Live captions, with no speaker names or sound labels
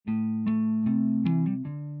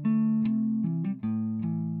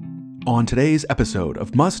On today's episode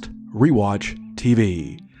of Must Rewatch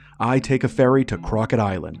TV, I take a ferry to Crockett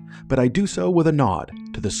Island, but I do so with a nod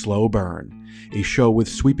to The Slow Burn, a show with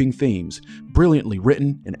sweeping themes, brilliantly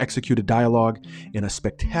written and executed dialogue, and a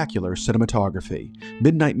spectacular cinematography.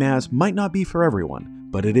 Midnight Mass might not be for everyone,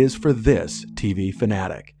 but it is for this TV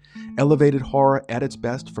fanatic. Elevated horror at its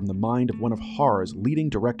best from the mind of one of horror's leading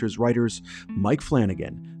writers, Mike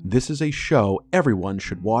Flanagan. This is a show everyone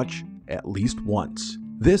should watch at least once.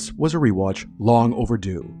 This was a rewatch long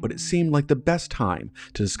overdue, but it seemed like the best time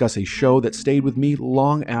to discuss a show that stayed with me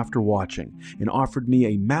long after watching and offered me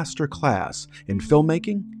a master class in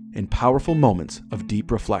filmmaking and powerful moments of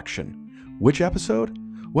deep reflection. Which episode?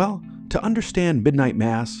 Well, to understand Midnight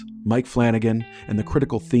Mass, Mike Flanagan, and the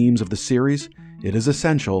critical themes of the series, it is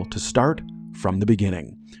essential to start from the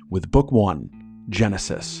beginning, with Book 1,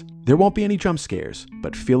 Genesis. There won't be any jump scares,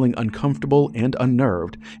 but feeling uncomfortable and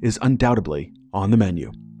unnerved is undoubtedly on the menu.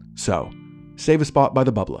 So, save a spot by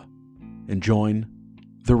the bubblah and join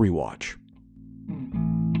the rewatch.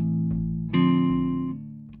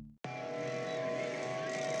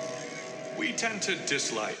 We tend to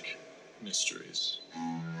dislike mysteries.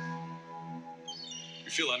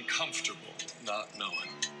 We feel uncomfortable not knowing.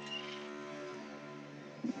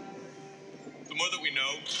 The more that we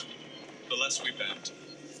know, the less we bend,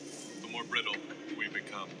 the more brittle we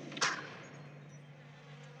become.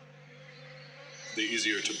 The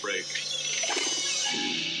easier to break.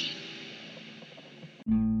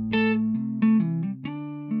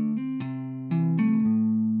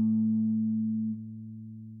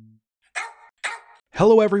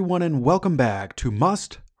 Hello everyone and welcome back to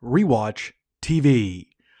Must Rewatch TV.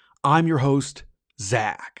 I'm your host,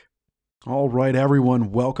 Zach. All right,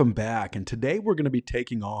 everyone, welcome back. And today we're going to be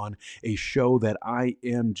taking on a show that I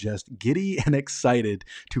am just giddy and excited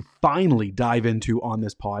to finally dive into on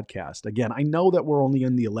this podcast. Again, I know that we're only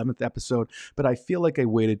in the 11th episode, but I feel like I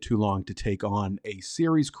waited too long to take on a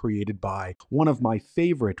series created by one of my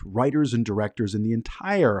favorite writers and directors in the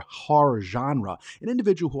entire horror genre, an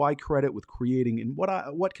individual who I credit with creating in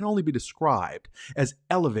what can only be described as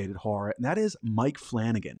elevated horror, and that is Mike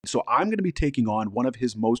Flanagan. So I'm going to be taking on one of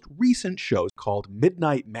his most recent shows called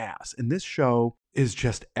Midnight Mass, and this show is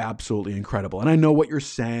just absolutely incredible. And I know what you're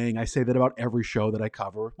saying. I say that about every show that I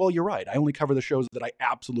cover. Well, you're right. I only cover the shows that I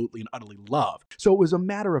absolutely and utterly love. So it was a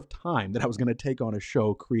matter of time that I was going to take on a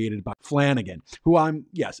show created by Flanagan, who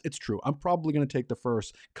yes, it's true. I'm probably going to take the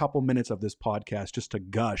first couple minutes of this podcast just to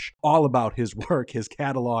gush all about his work, his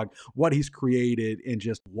catalog, what he's created, and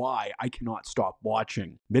just why I cannot stop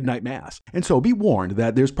watching Midnight Mass. And so be warned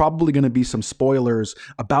that there's probably going to be some spoilers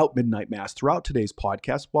about Midnight Mass throughout today's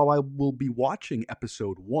podcast while I will be watching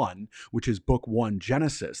episode 1, which is book 1,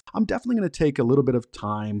 Genesis. I'm definitely going to take a little bit of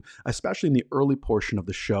time, especially in the early portion of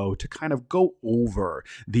the show, to kind of go over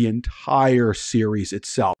the entire series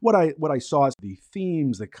itself. What I saw as the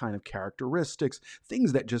themes, the kind of characteristics,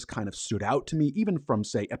 things that just kind of stood out to me, even from,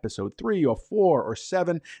 say, episode 3 or 4 or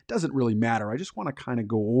 7, doesn't really matter. I just want to kind of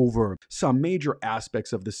go over some major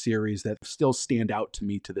aspects of the series that still stand out to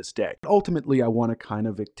me to this day. Ultimately, I want to kind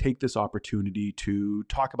of take this opportunity to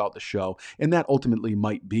talk about the show, and that ultimately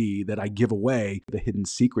might be that I give away the hidden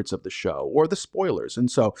secrets of the show or the spoilers. And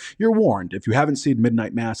so you're warned. If you haven't seen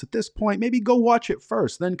Midnight Mass at this point, maybe go watch it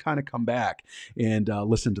first, then kind of come back and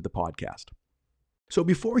listen to the podcast. So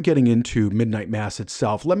before getting into Midnight Mass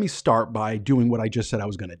itself, let me start by doing what I just said I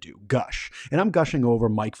was going to do, gush. And I'm gushing over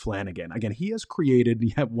Mike Flanagan. Again, he has created,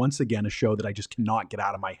 yet once again, a show that I just cannot get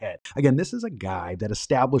out of my head. Again, this is a guy that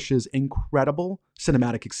establishes incredible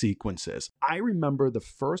cinematic sequences. I remember the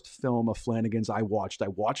first film of Flanagan's I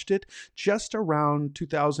watched it just around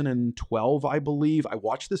 2012, I believe. I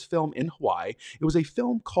watched this film in Hawaii. It was a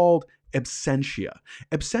film called Absentia.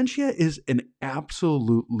 Absentia is an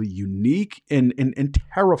absolutely unique and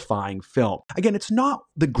terrifying film. Again, it's not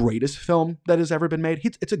the greatest film that has ever been made.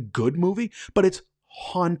 It's a good movie, but it's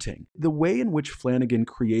haunting. The way in which Flanagan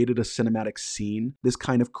created a cinematic scene, this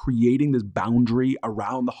kind of creating this boundary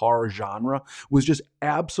around the horror genre, was just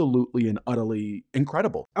absolutely and utterly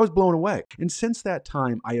incredible. I was blown away. And since that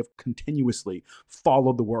time, I have continuously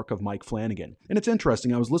followed the work of Mike Flanagan. And it's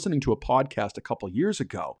interesting, I was listening to a podcast a couple years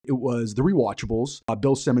ago. It was The Rewatchables,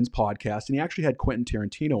 Bill Simmons' podcast, and he actually had Quentin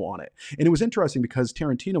Tarantino on it. And it was interesting because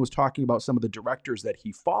Tarantino was talking about some of the directors that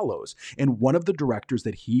he follows. And one of the directors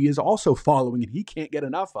that he is also following, and he can't get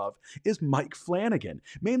enough of, is Mike Flanagan.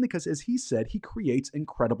 Mainly because, as he said, he creates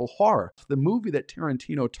incredible horror. The movie that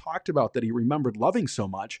Tarantino talked about that he remembered loving so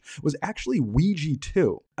much was actually Ouija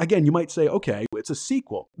 2. Again, you might say, okay, it's a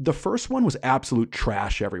sequel. The first one was absolute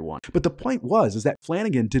trash, everyone. But the point is that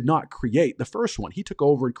Flanagan did not create the first one. He took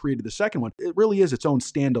over and created the second one. It really is its own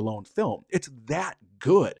standalone film. It's that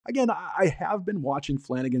good. Again, I have been watching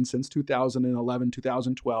Flanagan since 2011,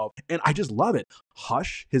 2012, and I just love it.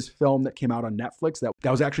 Hush, his film that came out on Netflix,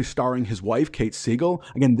 that was actually starring his wife, Kate Siegel.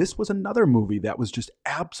 Again, this was another movie that was just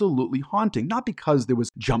absolutely haunting. Not because there was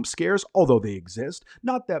jump scares, although they exist.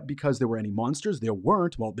 Not that because there were any monsters. There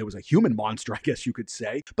weren't. Well, there was a human monster, I guess you could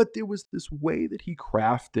say. But there was this way that he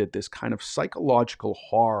crafted this kind of psychological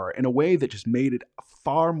horror in a way that just made it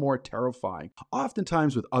far more terrifying.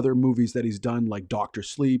 Oftentimes with other movies that he's done, like Dr.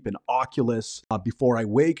 Sleep and Oculus, Before I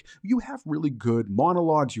Wake, you have really good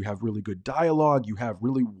monologues, you have really good dialogue, you have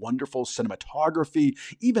really wonderful cinematography.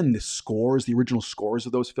 Even the scores, the original scores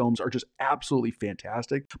of those films are just absolutely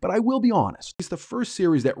fantastic. But I will be honest, it's the first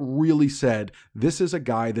series that really said, this is a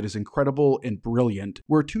guy that is incredible and brilliant.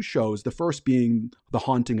 Were two shows, the first being The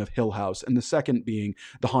Haunting of Hill House and the second being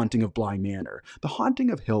The Haunting of Bly Manor. The Haunting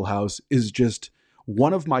of Hill House is just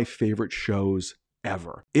one of my favorite shows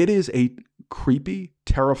ever. It is a creepy,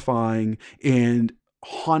 terrifying, and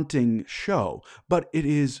haunting show, but it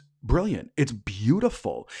is brilliant. It's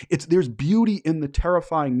beautiful. There's beauty in the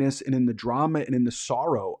terrifyingness and in the drama and in the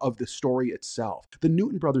sorrow of the story itself. The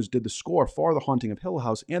Newton brothers did the score for The Haunting of Hill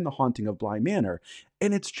House and The Haunting of Bly Manor,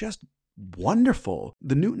 and it's just wonderful.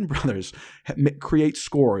 The Newton brothers create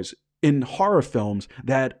scores in horror films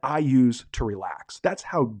that I use to relax. That's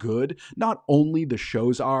how good not only the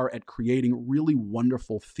shows are at creating really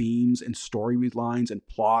wonderful themes and storylines and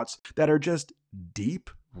plots that are just deep,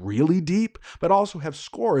 really deep, but also have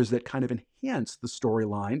scores that kind of enhance the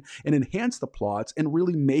storyline and enhance the plots and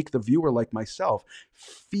really make the viewer like myself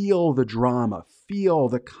feel the drama, feel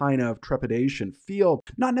the kind of trepidation, feel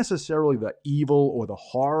not necessarily the evil or the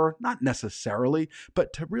horror, not necessarily,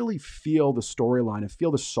 but to really feel the storyline and feel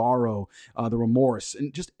the sorrow, the remorse,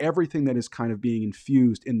 and just everything that is kind of being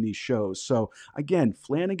infused in these shows. So again,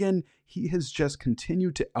 Flanagan, he has just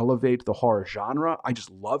continued to elevate the horror genre. I just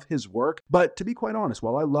love his work. But to be quite honest,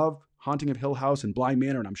 while I love Haunting of Hill House and Bly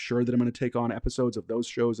Manor, and I'm sure that I'm going to take on episodes of those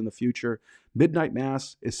shows in the future, Midnight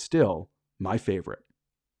Mass is still my favorite.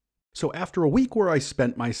 So after a week where I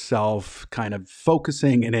spent myself kind of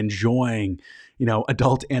focusing and enjoying,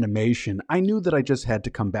 adult animation, I knew that I just had to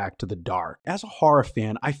come back to the dark. As a horror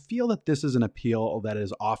fan, I feel that this is an appeal that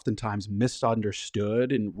is oftentimes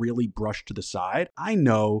misunderstood and really brushed to the side. I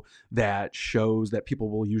know that shows that people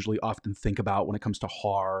will usually often think about when it comes to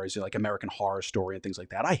horror is like American Horror Story and things like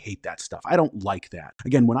that. I hate that stuff. I don't like that.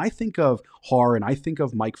 Again, when I think of horror and I think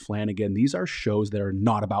of Mike Flanagan, these are shows that are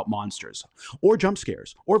not about monsters or jump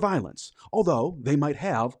scares or violence, although they might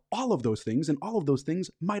have all of those things and all of those things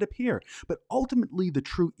might appear. But ultimately, the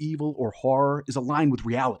true evil or horror is aligned with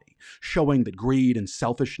reality, showing that greed and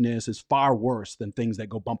selfishness is far worse than things that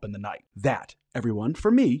go bump in the night. That, everyone,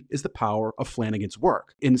 for me, is the power of Flanagan's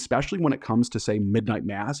work. And especially when it comes to, say, Midnight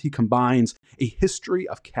Mass, he combines a history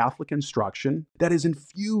of Catholic instruction that is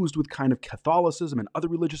infused with kind of Catholicism and other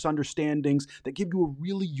religious understandings that give you a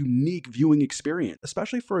really unique viewing experience,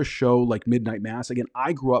 especially for a show like Midnight Mass. Again,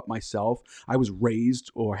 I grew up myself. I was raised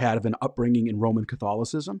or had an upbringing in Roman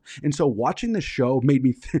Catholicism. And so watching the show made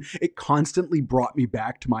me, it constantly brought me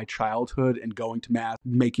back to my childhood and going to Mass,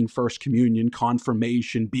 making First Communion,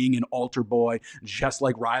 confirmation, being an altar boy, just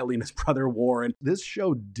like Riley and his brother Warren. This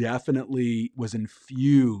show definitely was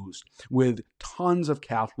infused with tons of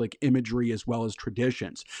Catholic imagery as well as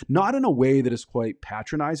traditions. Not in a way that is quite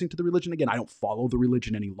patronizing to the religion. Again, I don't follow the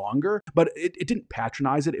religion any longer, but it didn't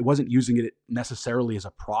patronize it. It wasn't using it necessarily as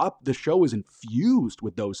a prop. The show is infused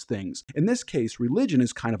with those things. In this case, religion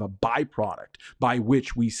is kind of a byproduct by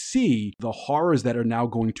which we see the horrors that are now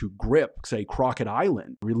going to grip, say, Crockett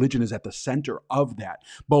Island. Religion is at the center of that,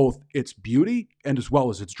 both its beauty and as well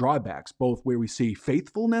as its drawbacks, both where we see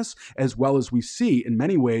faithfulness as well as we see, in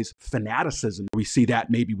many ways, fanaticism. We see that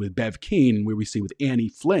maybe with Bev Keane, where we see with Annie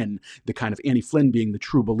Flynn, the kind of Annie Flynn being the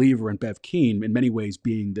true believer and Bev Keane in many ways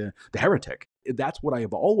being the heretic. That's what I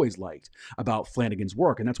have always liked about Flanagan's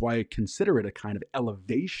work, and that's why I consider it a kind of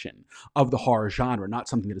elevation of the horror genre, not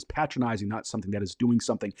something that is patronizing, not something that is doing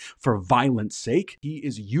something for violence sake. He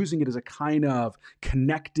is using it as a kind of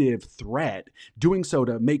connective thread, doing so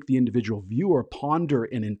to make the individual viewer ponder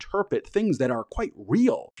and interpret things that are quite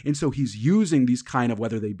real. And so he's using these kind of,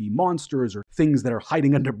 whether they be monsters or things that are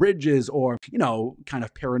hiding under bridges or, kind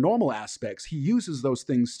of paranormal aspects, he uses those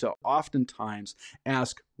things to oftentimes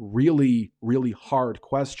ask really, really hard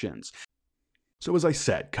questions. So as I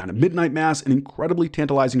said, kind of Midnight Mass, an incredibly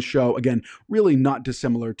tantalizing show. Again, really not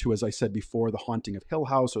dissimilar to, as I said before, The Haunting of Hill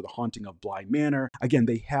House or The Haunting of Bly Manor. Again,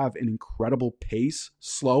 they have an incredible pace,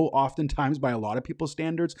 slow oftentimes by a lot of people's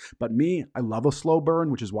standards, but me, I love a slow burn,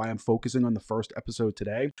 which is why I'm focusing on the first episode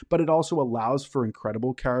today. But it also allows for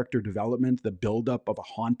incredible character development, the buildup of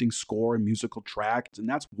a haunting score and musical track, and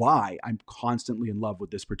that's why I'm constantly in love with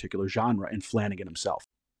this particular genre and Flanagan himself.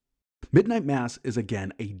 Midnight Mass is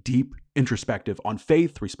again a deep introspective on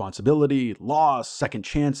faith, responsibility, loss, second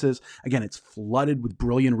chances. Again, it's flooded with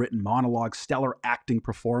brilliant written monologues, stellar acting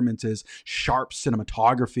performances, sharp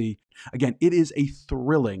cinematography. Again, it is a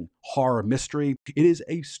thrilling horror mystery. It is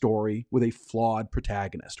a story with a flawed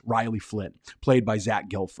protagonist, Riley Flynn, played by Zach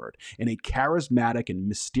Gilford, and a charismatic and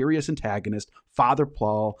mysterious antagonist, Father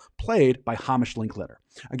Paul, played by Hamish Linklater.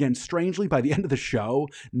 Again, strangely, by the end of the show,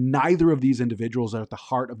 neither of these individuals are at the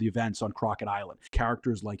heart of the events on Crockett Island.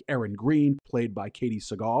 Characters like Erin Green, played by Katie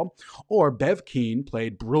Sagal, or Bev Keane,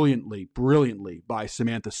 played brilliantly by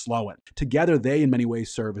Samantha Sloan. Together, they in many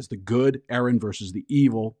ways serve as the good Erin versus the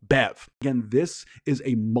evil Bev. Again, this is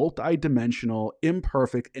a multi-dimensional,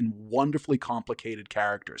 imperfect, and wonderfully complicated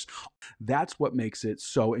characters. That's what makes it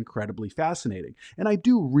so incredibly fascinating. And I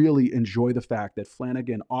do really enjoy the fact that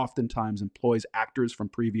Flanagan oftentimes employs actors from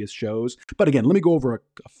previous shows. But again, let me go over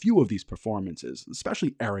a few of these performances,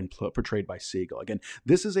 especially Erin portrayed by Siegel. Again,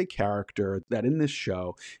 this is a character that in this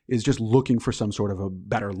show is just looking for some sort of a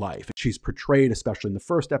better life. She's portrayed, especially in the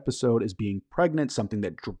first episode, as being pregnant, something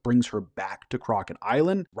that brings her back to Crockett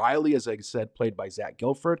Island. Riley, as I said, played by Zach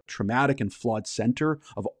Gilford, traumatic and flawed center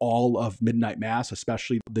of all of Midnight Mass,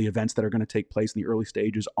 especially the events that are going to take place in the early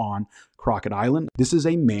stages on Crockett Island. This is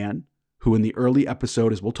a man who in the early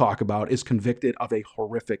episode, as we'll talk about, is convicted of a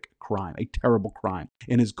horrific crime, a terrible crime,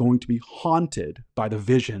 and is going to be haunted by the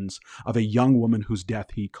visions of a young woman whose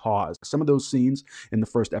death he caused. Some of those scenes in the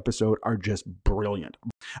first episode are just brilliant.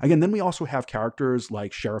 Again, then we also have characters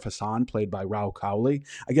like Sheriff Hassan, played by Rao Cowley.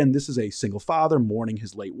 Again, this is a single father mourning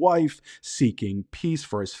his late wife, seeking peace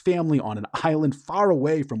for his family on an island far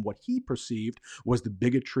away from what he perceived was the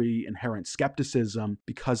bigotry, inherent skepticism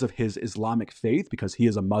because of his Islamic faith, because he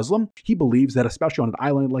is a Muslim. He believes that, especially on an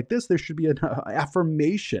island like this, there should be an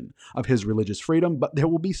affirmation of his religious freedom, but there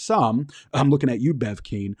will be some, I'm looking at you, Bev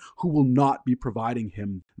Keane, who will not be providing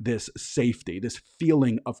him this safety, this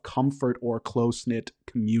feeling of comfort or close-knit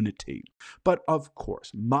community. But of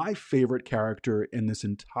course, my favorite character in this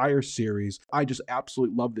entire series, I just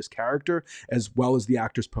absolutely love this character as well as the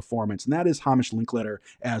actor's performance, and that is Hamish Linklater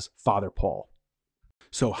as Father Paul.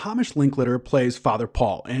 So Hamish Linklater plays Father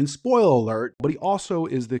Paul, and spoiler alert, but he also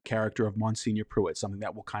is the character of Monsignor Pruitt, something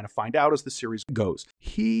that we'll kind of find out as the series goes.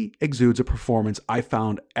 He exudes a performance I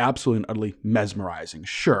found absolutely and utterly mesmerizing.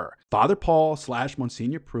 Sure, Father Paul /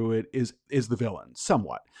 Monsignor Pruitt is the villain,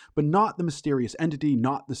 somewhat, but not the mysterious entity,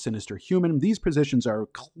 not the sinister human. These positions are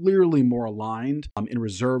clearly more aligned and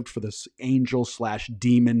reserved for this angel /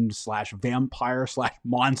 demon / vampire /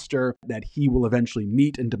 monster that he will eventually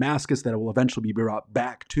meet in Damascus, that will eventually be brought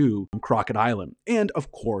back to Crockett Island. And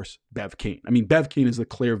of course, Bev Keane. I mean, Bev Keane is the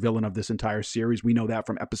clear villain of this entire series. We know that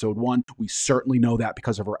from episode 1. We certainly know that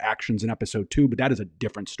because of her actions in episode 2, but that is a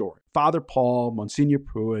different story. Father Paul, Monsignor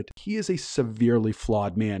Pruitt, he is a severely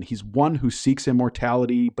flawed man. He's one who seeks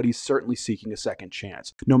immortality, but he's certainly seeking a second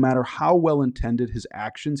chance. No matter how well intended his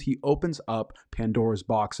actions, he opens up Pandora's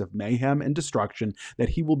box of mayhem and destruction that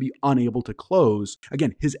he will be unable to close.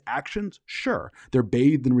 Again, his actions, sure, they're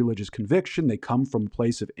bathed in religious conviction. They come from a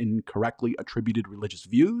place of incorrectly attributed religious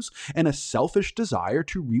views and a selfish desire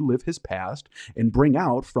to relive his past and bring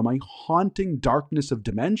out from a haunting darkness of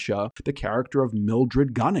dementia the character of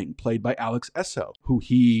Mildred Gunning, played by Alex Esso, who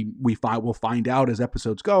will find out as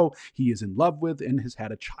episodes go, he is in love with and has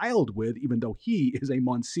had a child with, even though he is a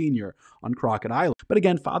Monsignor on Crockett Island. But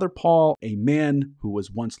again, Father Paul, a man who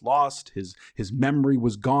was once lost, his memory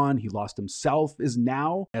was gone, he lost himself, is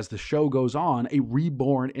now, as the show goes on, a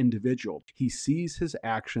reborn individual. He sees his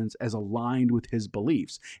actions as aligned with his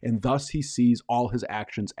beliefs, and thus he sees all his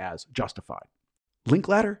actions as justified.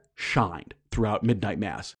 Linklater shined throughout Midnight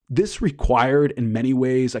Mass. This required, in many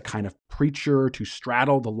ways, a kind of preacher to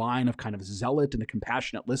straddle the line of kind of zealot and a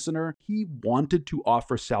compassionate listener. He wanted to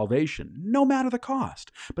offer salvation, no matter the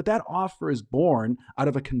cost. But that offer is born out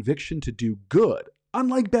of a conviction to do good.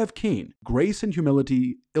 Unlike Bev Keane, grace and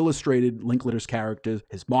humility illustrated Linklater's character,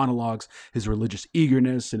 his monologues, his religious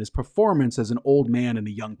eagerness, and his performance as an old man in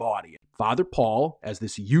a young body. Father Paul, as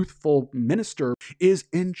this youthful minister, is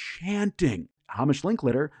enchanting. Hamish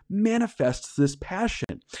Linklater manifests this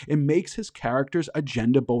passion. It makes his character's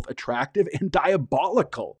agenda both attractive and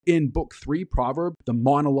diabolical. In Book 3, Proverb, the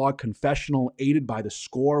monologue confessional aided by the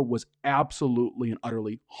score was absolutely and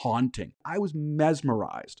utterly haunting. I was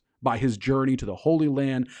mesmerized by his journey to the Holy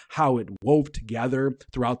Land, how it wove together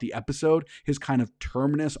throughout the episode, his kind of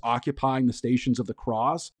terminus occupying the Stations of the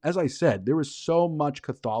Cross. As I said, there is so much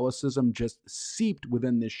Catholicism just seeped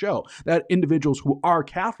within this show that individuals who are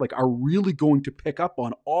Catholic are really going to pick up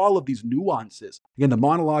on all of these nuances. Again, the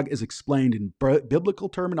monologue is explained in biblical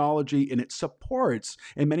terminology, and it supports,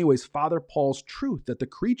 in many ways, Father Paul's truth that the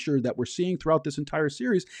creature that we're seeing throughout this entire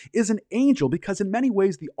series is an angel, because in many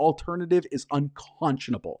ways, the alternative is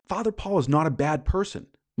unconscionable. Father Paul is not a bad person.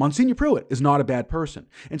 Monsignor Pruitt is not a bad person.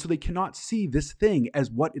 And so they cannot see this thing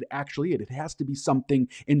as what it actually is. It has to be something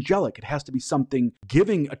angelic. It has to be something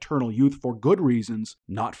giving eternal youth for good reasons,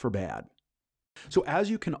 not for bad. So as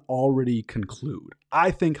you can already conclude, I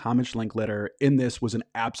think Hamish Linklater in this was an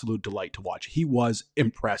absolute delight to watch. He was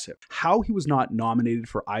impressive. How he was not nominated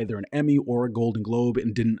for either an Emmy or a Golden Globe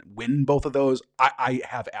and didn't win both of those, I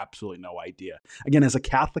have absolutely no idea. Again, as a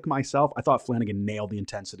Catholic myself, I thought Flanagan nailed the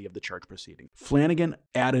intensity of the church proceeding. Flanagan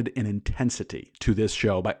added an intensity to this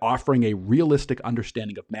show by offering a realistic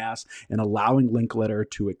understanding of Mass and allowing Linklater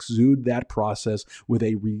to exude that process with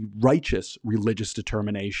a righteous religious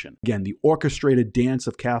determination. Again, the orchestrated dance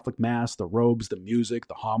of Catholic Mass, the robes, the music,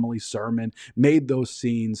 the homily, sermon, made those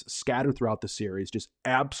scenes scattered throughout the series just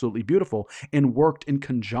absolutely beautiful and worked in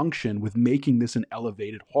conjunction with making this an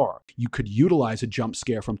elevated horror. You could utilize a jump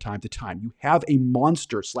scare from time to time. You have a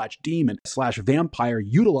monster slash demon slash vampire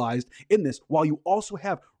utilized in this, while you also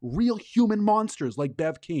have real human monsters like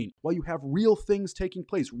Bev Keane, while you have real things taking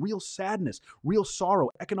place, real sadness, real sorrow,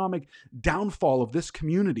 economic downfall of this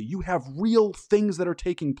community. You have real things that are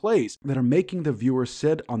taking place that are making the viewer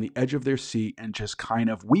sit on the edge of their seat and just kind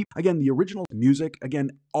of weep. Again, the original music, again,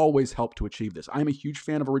 always helped to achieve this. I'm a huge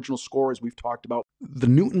fan of original score, as we've talked about. The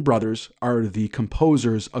Newton brothers are the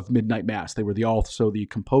composers of Midnight Mass. They were also the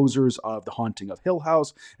composers of The Haunting of Hill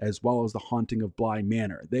House, as well as The Haunting of Bly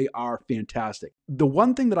Manor. They are fantastic. The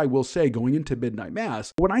one thing that I will say going into Midnight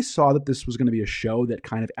Mass, when I saw that this was going to be a show that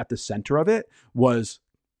kind of at the center of it was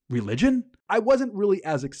religion, I wasn't really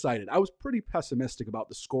as excited. I was pretty pessimistic about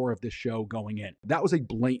the score of this show going in. That was a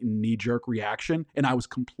blatant knee-jerk reaction, and I was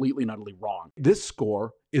completely and utterly wrong. This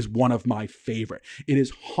score is one of my favorite. It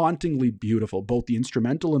is hauntingly beautiful, both the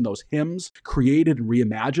instrumental and those hymns created and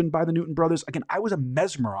reimagined by the Newton brothers. Again, I was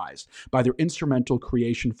mesmerized by their instrumental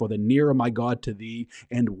creation for the Nearer My God to Thee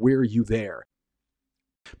and Were You There.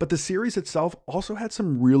 But the series itself also had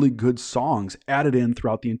some really good songs added in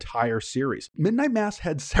throughout the entire series. Midnight Mass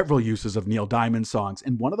had several uses of Neil Diamond songs,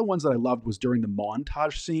 and one of the ones that I loved was during the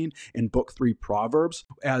montage scene in Book 3, Proverbs.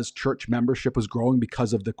 As church membership was growing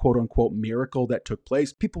because of the quote-unquote miracle that took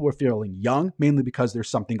place, people were feeling young, mainly because there's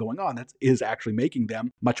something going on that is actually making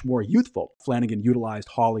them much more youthful. Flanagan utilized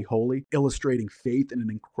Holly Holy, illustrating faith in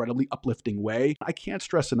an incredibly uplifting way. I can't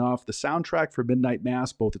stress enough, the soundtrack for Midnight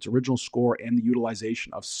Mass, both its original score and the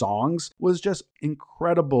utilization of songs, was just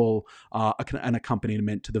incredible, an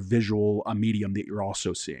accompaniment to the visual medium that you're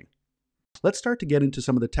also seeing. Let's start to get into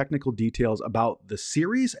some of the technical details about the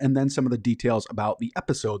series and then some of the details about the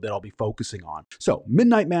episode that I'll be focusing on. So,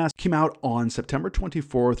 Midnight Mass came out on September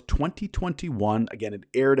 24th, 2021. Again, it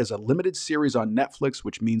aired as a limited series on Netflix,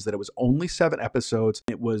 which means that it was only 7 episodes.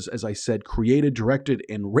 It was, as I said, created, directed,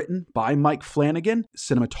 and written by Mike Flanagan.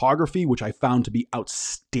 Cinematography, which I found to be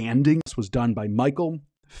outstanding, was done by Michael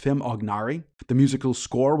Fimognari. The musical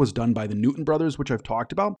score was done by the Newton brothers, which I've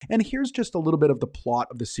talked about. And here's just a little bit of the plot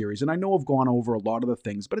of the series. And I know I've gone over a lot of the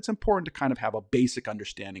things, but it's important to kind of have a basic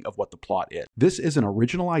understanding of what the plot is. This is an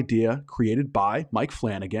original idea created by Mike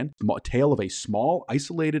Flanagan, a tale of a small,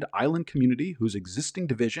 isolated island community whose existing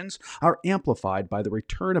divisions are amplified by the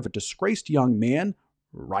return of a disgraced young man,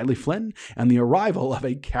 Riley Flynn, and the arrival of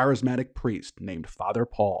a charismatic priest named Father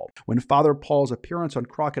Paul. When Father Paul's appearance on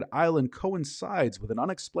Crockett Island coincides with an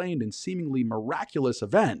unexplained and seemingly miraculous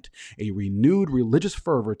event, a renewed religious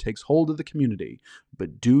fervor takes hold of the community.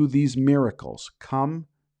 But do these miracles come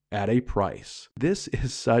at a price? This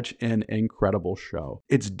is such an incredible show.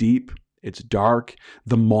 It's deep. It's dark.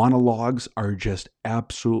 The monologues are just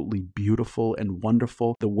absolutely beautiful and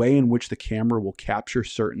wonderful. The way in which the camera will capture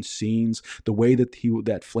certain scenes, the way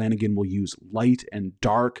that Flanagan will use light and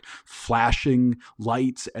dark, flashing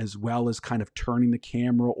lights, as well as kind of turning the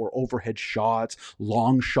camera or overhead shots,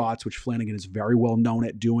 long shots, which Flanagan is very well known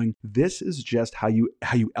at doing. This is just how you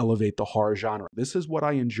elevate the horror genre. This is what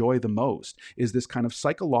I enjoy the most, is this kind of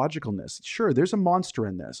psychologicalness. Sure, there's a monster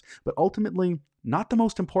in this, but ultimately, not the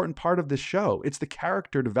most important part of this show. It's the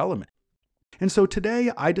character development. And so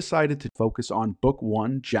today I decided to focus on Book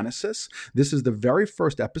 1, Genesis. This is the very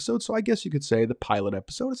first episode, so I guess you could say the pilot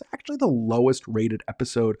episode. It's actually the lowest rated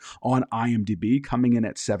episode on IMDb, coming in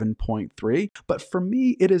at 7.3. But for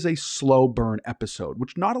me, it is a slow burn episode,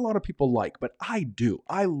 which not a lot of people like, but I do.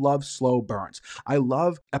 I love slow burns. I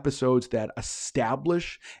love episodes that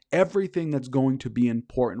establish everything that's going to be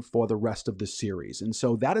important for the rest of the series. And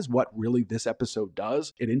so that is what really this episode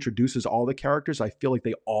does. It introduces all the characters. I feel like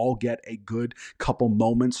they all get a good couple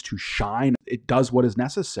moments to shine. It does what is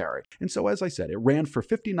necessary. And so, as I said, it ran for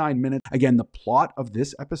 59 minutes. Again, the plot of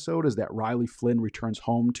this episode is that Riley Flynn returns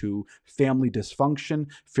home to family dysfunction,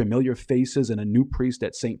 familiar faces, and a new priest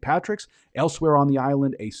at St. Patrick's. Elsewhere on the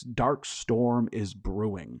island, a dark storm is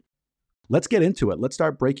brewing. Let's get into it. Let's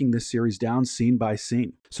start breaking this series down scene by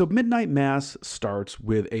scene. So Midnight Mass starts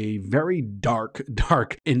with a very dark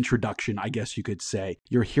introduction, I guess you could say.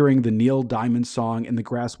 You're hearing the Neil Diamond song, And the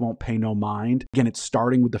Grass Won't Pay No Mind. Again, it's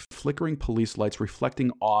starting with the flickering police lights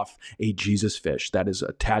reflecting off a Jesus fish that is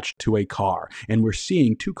attached to a car. And we're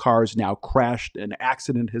seeing two cars now crashed. An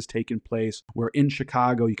accident has taken place. We're in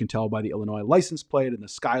Chicago. You can tell by the Illinois license plate and the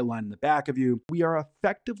skyline in the back of you. We are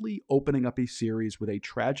effectively opening up a series with a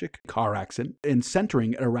tragic car accident and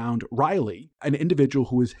centering it around Riley, an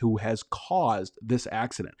individual who has caused this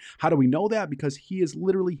accident. How do we know that? Because he is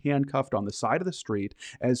literally handcuffed on the side of the street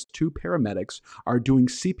as two paramedics are doing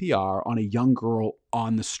CPR on a young girl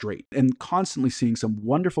on the street, and constantly seeing some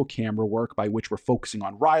wonderful camera work by which we're focusing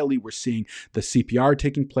on Riley. We're seeing the CPR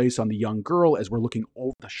taking place on the young girl as we're looking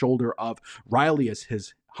over the shoulder of Riley as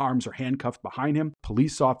his arms are handcuffed behind him.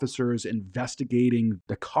 Police officers investigating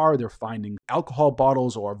the car. They're finding alcohol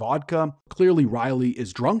bottles or vodka. Clearly, Riley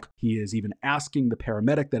is drunk. He is even asking the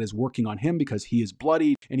paramedic that is working on him because he is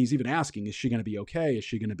bloodied. And he's even asking, is she going to be okay? Is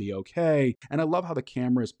she going to be okay? And I love how the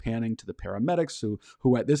camera is panning to the paramedics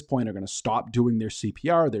who at this point are going to stop doing their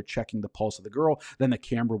CPR. They're checking the pulse of the girl. Then the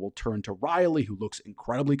camera will turn to Riley, who looks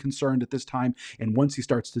incredibly concerned at this time. And once he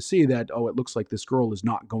starts to see that, oh, it looks like this girl is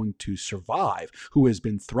not going to survive, who has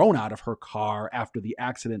been thrown out of her car after the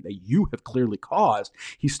accident that you have clearly caused,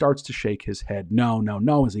 he starts to shake his head. No,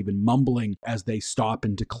 is even mumbling as they stop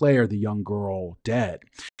and declare the young girl dead.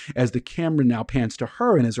 As the camera now pans to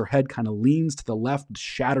her and as her head kind of leans to the left,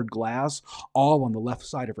 shattered glass all on the left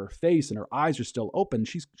side of her face and her eyes are still open,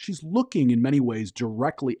 she's looking in many ways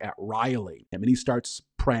directly at Riley. And he starts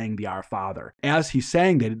praying the Our Father. As he's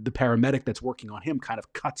saying that, the paramedic that's working on him kind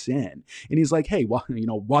of cuts in and he's like, hey, well,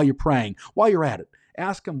 while you're praying, while you're at it,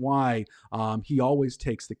 ask him why he always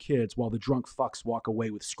takes the kids while the drunk fucks walk away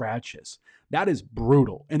with scratches. That is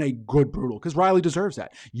brutal, and a good brutal, because Riley deserves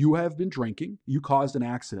that. You have been drinking. You caused an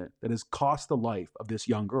accident that has cost the life of this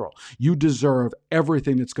young girl. You deserve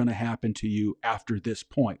everything that's going to happen to you after this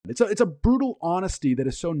point. It's a brutal honesty that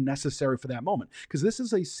is so necessary for that moment, because this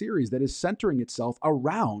is a series that is centering itself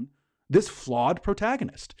around this flawed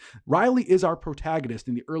protagonist. Riley is our protagonist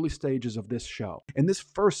in the early stages of this show. And this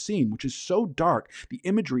first scene, which is so dark, the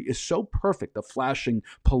imagery is so perfect. The flashing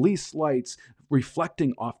police lights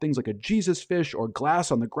reflecting off things like a Jesus fish or glass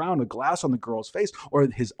on the ground, a glass on the girl's face, or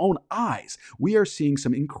his own eyes. We are seeing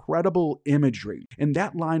some incredible imagery. And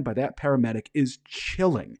that line by that paramedic is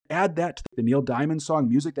chilling. Add that to the Neil Diamond song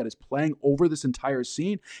music that is playing over this entire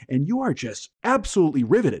scene, and you are just absolutely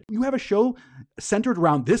riveted. You have a show centered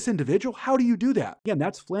around this individual. How do you do that? Again,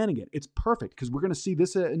 that's Flanagan. It's perfect because we're going to see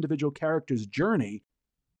this individual character's journey.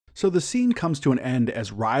 So the scene comes to an end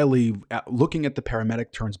as Riley, looking at the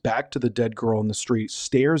paramedic, turns back to the dead girl in the street,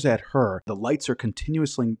 stares at her. The lights are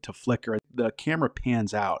continuously to flicker. The camera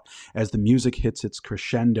pans out as the music hits its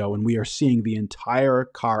crescendo, and we are seeing the entire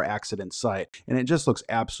car accident site. And it just looks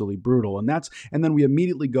absolutely brutal. And then we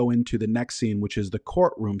immediately go into the next scene, which is the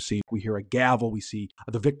courtroom scene. We hear a gavel. We see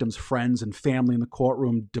the victim's friends and family in the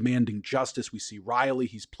courtroom demanding justice. We see Riley.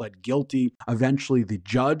 He's pled guilty. Eventually, the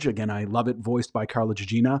judge, again, I love it, voiced by Carla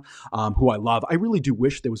Gugino, who I love. I really do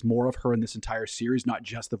wish there was more of her in this entire series, not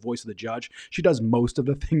just the voice of the judge. She does most of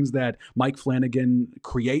the things that Mike Flanagan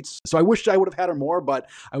creates. So I wish I would have had her more, but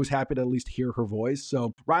I was happy to at least hear her voice.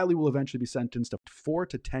 So Riley will eventually be sentenced to 4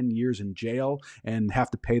 to 10 years in jail and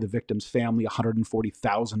have to pay the victim's family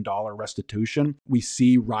 $140,000 restitution. We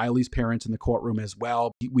see Riley's parents in the courtroom as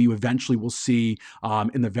well. We eventually will see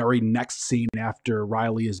in the very next scene after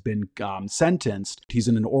Riley has been sentenced, he's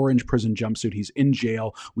in an orange prison jumpsuit. He's in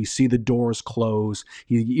jail. We see the doors close.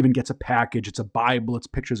 He even gets a package. It's a Bible. It's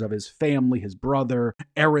pictures of his family, his brother,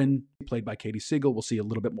 Erin, played by Katie Siegel. We'll see a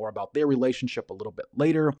little bit more about their relationship a little bit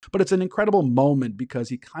later. But it's an incredible moment because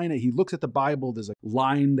he looks at the Bible. There's a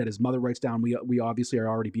line that his mother writes down. We obviously are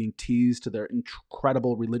already being teased to their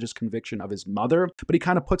incredible religious conviction of his mother, but he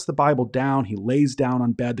kind of puts the Bible down. He lays down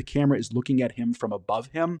on bed. The camera is looking at him from above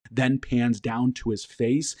him, then pans down to his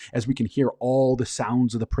face as we can hear all the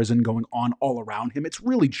sounds of the prison going on all around him. It's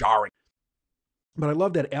really jarring. But I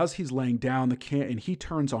love that as he's laying down and he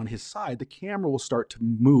turns on his side, the camera will start to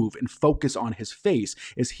move and focus on his face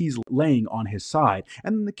as he's laying on his side.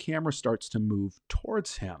 And then the camera starts to move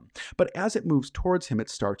towards him. But as it moves towards him, it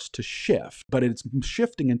starts to shift. But it's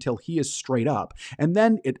shifting until he is straight up. And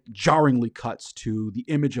then it jarringly cuts to the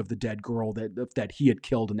image of the dead girl that he had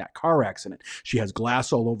killed in that car accident. She has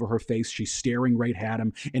glass all over her face. She's staring right at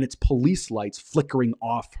him, and it's police lights flickering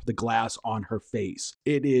off the glass on her face.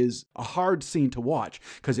 It is a hard scene to watch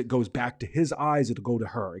because it goes back to his eyes, it'll go to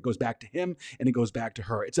her. It goes back to him and it goes back to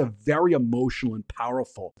her. It's a very emotional and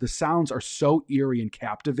powerful. The sounds are so eerie and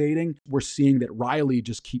captivating. We're seeing that Riley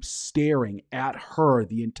just keeps staring at her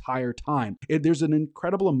the entire time. There's an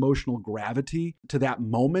incredible emotional gravity to that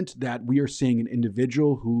moment that we are seeing an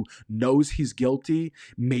individual who knows he's guilty.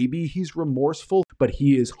 Maybe he's remorseful, but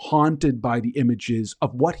he is haunted by the images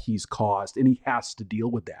of what he's caused and he has to deal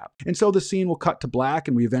with that. And so the scene will cut to black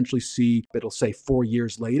and we eventually see, it'll say 4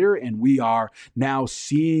 years later, and we are now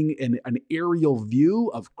seeing an aerial view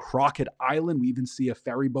of Crockett Island. We even see a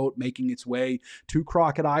ferry boat making its way to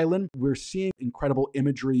Crockett Island. We're seeing incredible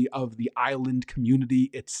imagery of the island community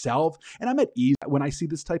itself. And I'm at ease when I see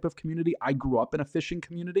this type of community. I grew up in a fishing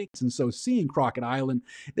community. And so seeing Crockett Island,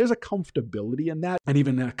 there's a comfortability in that. And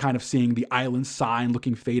even kind of seeing the island sign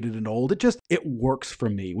looking faded and old, it works for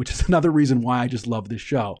me, which is another reason why I just love this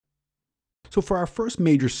show. So for our first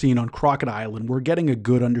major scene on Crockett Island, we're getting a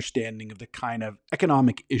good understanding of the kind of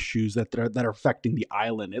economic issues that are affecting the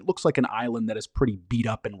island. It looks like an island that is pretty beat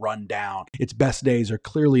up and run down. Its best days are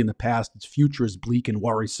clearly in the past. Its future is bleak and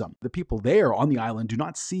worrisome. The people there on the island do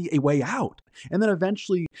not see a way out. And then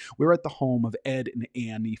eventually we're at the home of Ed and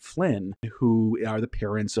Annie Flynn, who are the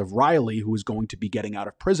parents of Riley, who is going to be getting out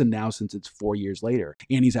of prison now since it's 4 years later.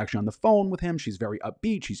 Annie's actually on the phone with him. She's very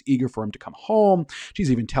upbeat. She's eager for him to come home.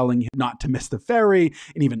 She's even telling him not to miss the ferry.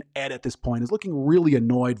 And even Ed at this point is looking really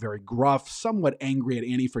annoyed, very gruff, somewhat angry at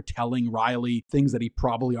Annie for telling Riley things that he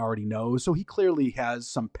probably already knows. So he clearly has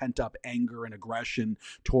some pent-up anger and aggression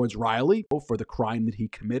towards Riley for the crime that he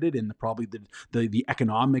committed and probably the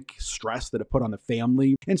economic stress that it put on the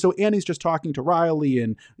family. And so Annie's just talking to Riley,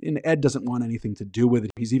 and Ed doesn't want anything to do with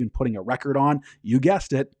it. He's even putting a record on, you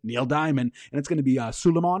guessed it, Neil Diamond, and it's going to be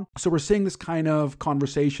Suleiman. So we're seeing this kind of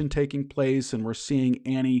conversation taking place, and we're seeing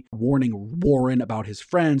Annie warning Warren about his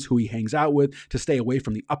friends who he hangs out with to stay away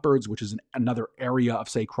from the Uppards, which is another area of,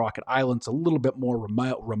 say, Crockett Island. It's a little bit more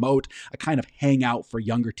remote, a kind of hangout for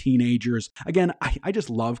younger teenagers. Again, I just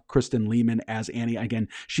love Kristen Lehman as Annie. Again,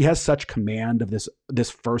 she has such command of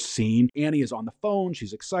this first scene. Annie is on the phone.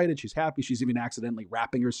 She's excited. She's happy. She's even accidentally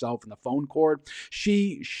wrapping herself in the phone cord. She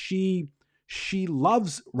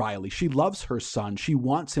loves Riley. She loves her son. She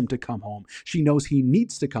wants him to come home. She knows he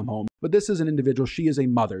needs to come home. But this is an individual. She is a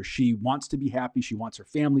mother. She wants to be happy. She wants her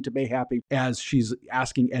family to be happy. As she's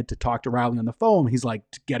asking Ed to talk to Riley on the phone, he's like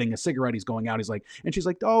getting a cigarette. He's going out. He's like, and she's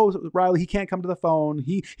like, oh, Riley, he can't come to the phone.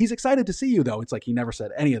 He's excited to see you, though. It's like he never said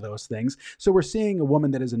any of those things. So we're seeing a woman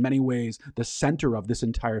that is in many ways the center of this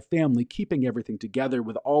entire family, keeping everything together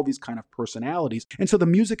with all these kind of personalities. And so the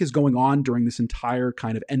music is going on during this entire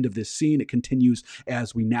kind of end of this scene. It continues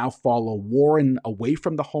as we now follow Warren away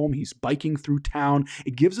from the home. He's biking through town.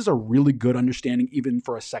 It gives us a really good understanding, even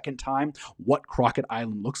for a second time, what Crockett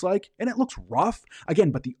Island looks like. And it looks rough,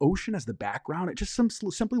 again, but the ocean as the background, it just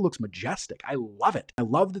simply looks majestic. I love it. I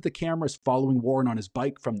love that the camera is following Warren on his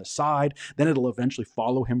bike from the side. Then it'll eventually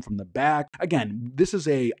follow him from the back. Again, this is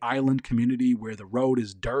a island community where the road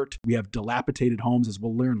is dirt. We have dilapidated homes, as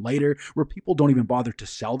we'll learn later, where people don't even bother to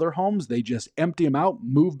sell their homes. They just empty them out,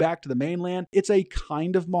 move back to the mainland. It's a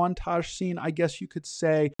kind of montage scene, I guess you could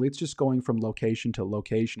say. It's just going from location to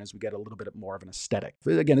location as we get a little bit more of an aesthetic.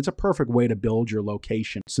 Again, it's a perfect way to build your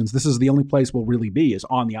location, since this is the only place we'll really be is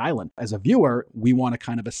on the island. As a viewer, we want to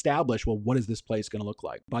kind of establish, well, what is this place going to look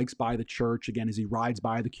like? Bikes by the church. Again, as he rides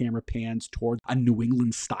by, the camera pans towards a New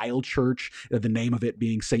England style church, the name of it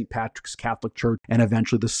being St. Patrick's Catholic Church, and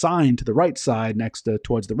eventually the sign to the right side next to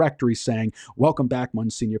towards the rectory saying, welcome back,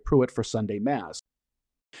 Monsignor Pruitt, for Sunday Mass.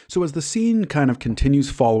 So as the scene kind of continues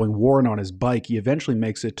following Warren on his bike, he eventually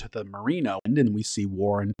makes it to the marina, and then we see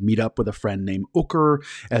Warren meet up with a friend named Ucker,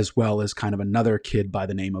 as well as kind of another kid by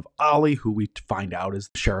the name of Ali, who we find out is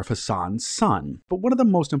Sheriff Hassan's son. But one of the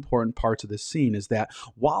most important parts of this scene is that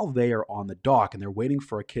while they are on the dock and they're waiting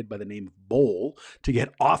for a kid by the name of Bowl to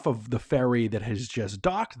get off of the ferry that has just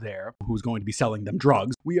docked there, who's going to be selling them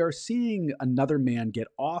drugs, we are seeing another man get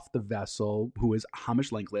off the vessel, who is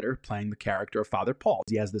Hamish Linklater, playing the character of Father Paul.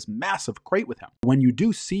 He has this massive crate with him. When you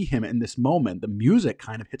do see him in this moment, the music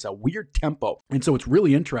kind of hits a weird tempo. And so it's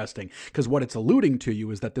really interesting because what it's alluding to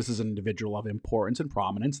you is that this is an individual of importance and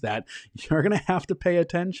prominence that you're going to have to pay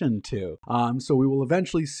attention to. So we will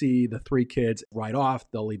eventually see the three kids ride off.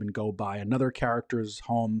 They'll even go by another character's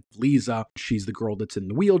home, Lisa. She's the girl that's in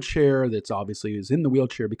the wheelchair, that's obviously is in the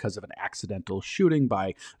wheelchair because of an accidental shooting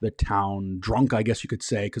by the town drunk, I guess you could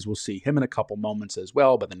say, because we'll see him in a couple moments as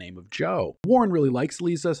well by the name of Joe. Warren really likes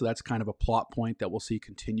Lisa, so that's kind of a plot point that we'll see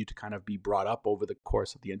continue to kind of be brought up over the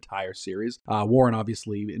course of the entire series. Warren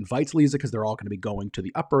obviously invites Lisa because they're all going to be going to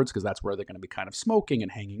the uppers because that's where they're going to be kind of smoking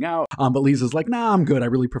and hanging out. But Lisa's like, nah, I'm good. I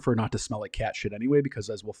really prefer not to smell like cat shit anyway, because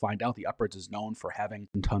as we'll find out, the uppers is known for having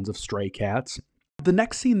tons of stray cats. The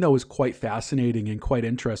next scene, though, is quite fascinating and quite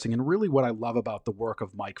interesting, and really what I love about the work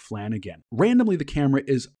of Mike Flanagan. Randomly, the camera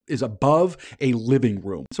is above a living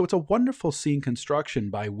room. So it's a wonderful scene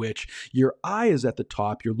construction by which your eye is at the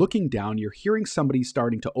top, you're looking down, you're hearing somebody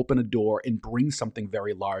starting to open a door and bring something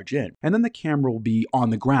very large in. And then the camera will be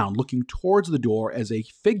on the ground, looking towards the door as a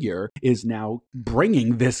figure is now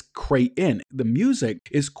bringing this crate in. The music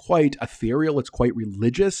is quite ethereal, it's quite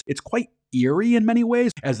religious, it's quite eerie in many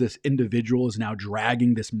ways, as this individual is now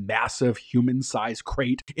dragging this massive human-sized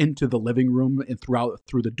crate into the living room and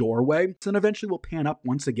through the doorway. So then eventually we'll pan up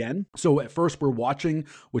once again. So at first we're watching,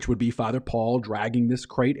 which would be Father Paul dragging this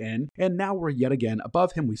crate in, and now we're yet again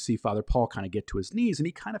above him. We see Father Paul kind of get to his knees, and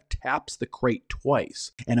he kind of taps the crate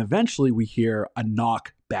twice. And eventually we hear a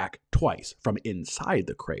knock back twice from inside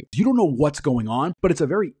the crate. You don't know what's going on, but it's a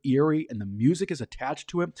very eerie, and the music is attached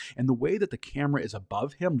to it, and the way that the camera is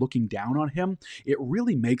above him, looking down on him, it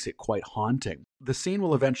really makes it quite haunting. The scene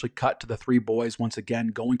will eventually cut to the three boys once again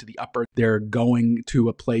going to the upper. They're going to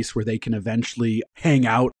a place where they can eventually hang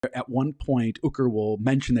out. At one point, Ucker will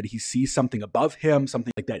mention that he sees something above him,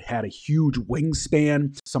 something like that had a huge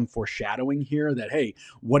wingspan, some foreshadowing here that, hey,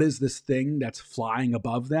 what is this thing that's flying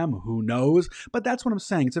above them? Who knows? But that's what I'm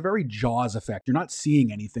saying. It's a very Jaws effect. You're not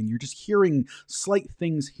seeing anything. You're just hearing slight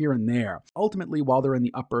things here and there. Ultimately, while they're in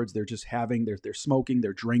the uppers, they're just they're smoking,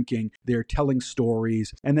 they're drinking, they're telling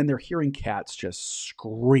stories, and then they're hearing cats just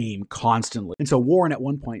scream constantly. And so Warren at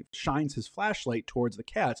one point shines his flashlight towards the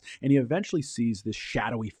cats, and he eventually sees this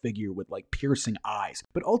shadowy figure with like piercing eyes.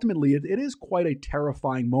 But ultimately, it is quite a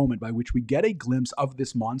terrifying moment by which we get a glimpse of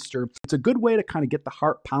this monster. It's a good way to kind of get the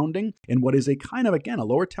heart pounding in what is a kind of, again, a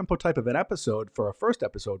lower tempo type of an episode for a first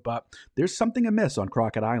episode, but there's something amiss on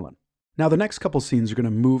Crockett Island. Now, the next couple scenes are going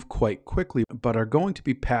to move quite quickly, but are going to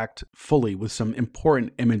be packed fully with some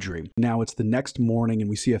important imagery. Now, it's the next morning, and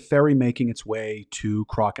we see a ferry making its way to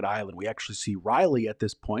Crockett Island. We actually see Riley at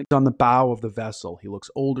this point on the bow of the vessel. He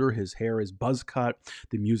looks older, his hair is buzz cut,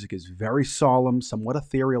 the music is very solemn, somewhat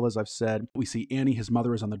ethereal, as I've said. We see Annie, his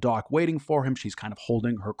mother, is on the dock waiting for him. She's kind of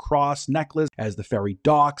holding her cross necklace as the ferry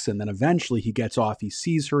docks, and then eventually he gets off, he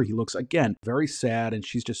sees her, he looks, again, very sad, and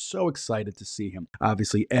she's just so excited to see him.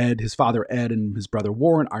 Obviously, Ed, his father Ed, and his brother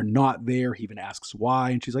Warren are not there. He even asks why,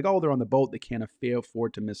 and she's like, oh, they're on the boat. They can't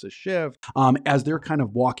afford to miss a shift. As they're kind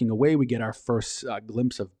of walking away, we get our first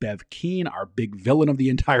glimpse of Bev Keane, our big villain of the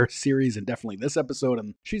entire series, and definitely this episode,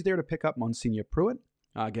 and she's there to pick up Monsignor Pruitt.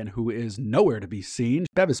 Again, who is nowhere to be seen.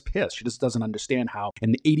 Bev is pissed. She just doesn't understand how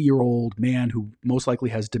an 80-year-old man who most likely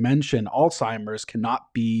has dementia and Alzheimer's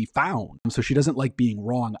cannot be found. So she doesn't like being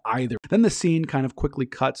wrong either. Then the scene kind of quickly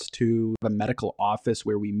cuts to the medical office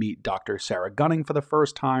where we meet Dr. Sarah Gunning for the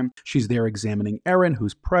first time. She's there examining Erin,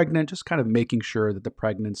 who's pregnant, just kind of making sure that the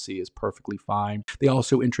pregnancy is perfectly fine. They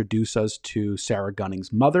also introduce us to Sarah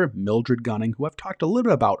Gunning's mother, Mildred Gunning, who I've talked a little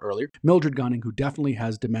bit about earlier. Mildred Gunning, who definitely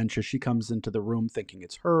has dementia. She comes into the room thinking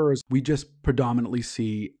it's hers. We just predominantly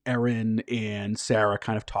see Erin and Sarah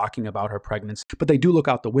kind of talking about her pregnancy, but they do look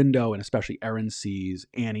out the window, and especially Erin sees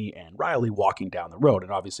Annie and Riley walking down the road.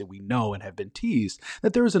 And obviously we know and have been teased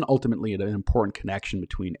that there is ultimately an important connection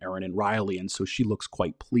between Erin and Riley, and so she looks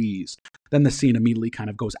quite pleased. Then the scene immediately kind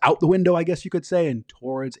of goes out the window, I guess you could say, and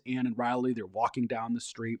towards Anne and Riley. They're walking down the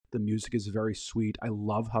street. The music is very sweet. I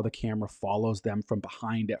love how the camera follows them from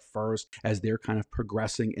behind at first as they're kind of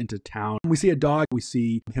progressing into town. We see a dog. We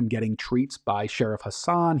see him getting treats by Sheriff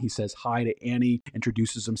Hassan. He says hi to Annie,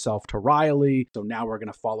 introduces himself to Riley. So now we're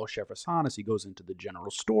going to follow Sheriff Hassan as he goes into the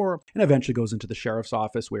general store and eventually goes into the sheriff's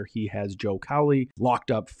office where he has Joe Cowley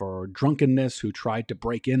locked up for drunkenness, who tried to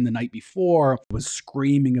break in the night before, was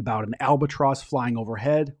screaming about an albatross flying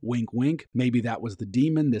overhead. Wink, wink. Maybe that was the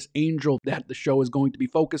demon, this angel that the show is going to be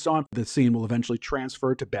focused on. The scene will eventually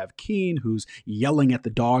transfer to Bev Keane, who's yelling at the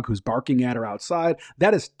dog who's barking at her outside.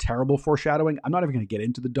 That is terrible foreshadowing. I'm not even going to get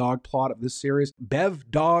into the dog plot of this series. Bev,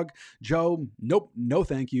 dog, Joe, nope, no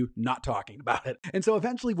thank you, not talking about it. And so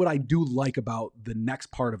eventually what I do like about the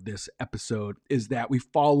next part of this episode is that we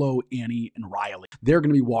follow Annie and Riley. They're going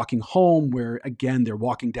to be walking home where, again, they're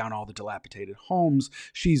walking down all the dilapidated homes.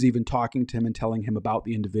 She's even talking to him and telling him about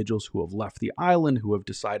the individuals who have left the island, who have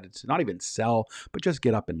decided to not even sell, but just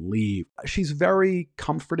get up and leave. She's very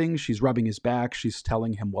comforting. She's rubbing his back. She's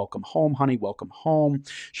telling him, welcome home, honey, welcome home.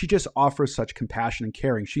 She just offers such compassion and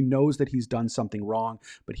caring. She knows that he's done something wrong,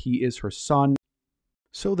 but he is her son.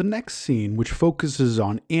 So the next scene, which focuses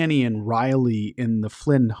on Annie and Riley in the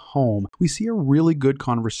Flynn home, we see a really good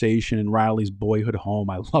conversation in Riley's boyhood home.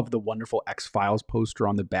 I love the wonderful X-Files poster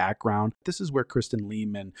on the background. This is where Kristen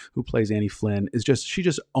Lehman, who plays Annie Flynn, she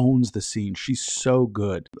just owns the scene. She's so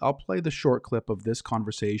good. I'll play the short clip of this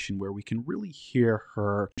conversation where we can really hear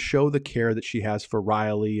her show the care that she has for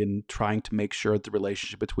Riley and trying to make sure that the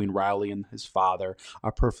relationship between Riley and his father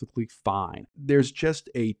are perfectly fine. There's just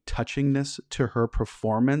a touchingness to her performance.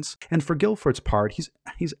 And for Guilford's part,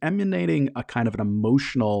 he's emanating a kind of an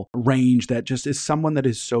emotional range that just is someone that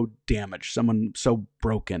is so damaged, someone so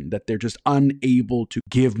broken that they're just unable to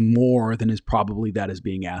give more than is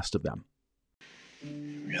being asked of them.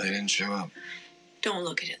 Really didn't show up. Don't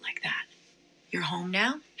look at it like that. You're home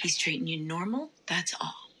now. He's treating you normal. That's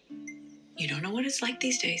all. You don't know what it's like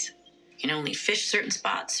these days. You can only fish certain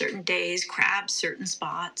spots, certain days, crab certain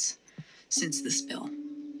spots. Since the spill.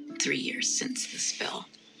 3 years since the spill.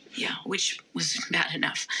 Yeah, which was bad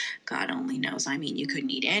enough. God only knows. I mean, you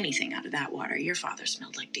couldn't eat anything out of that water. Your father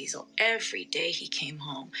smelled like diesel every day he came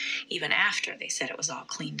home, even after they said it was all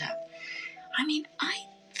cleaned up. I mean, I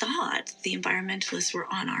thought the environmentalists were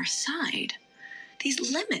on our side.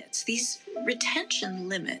 These limits, these retention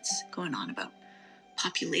limits going on about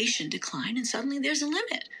population decline, and suddenly there's a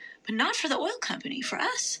limit. But not for the oil company, for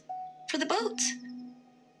us, for the boats.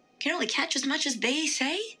 Can only catch as much as they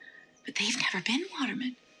say. But they've never been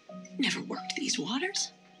watermen, never worked these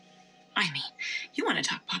waters. I mean, you want to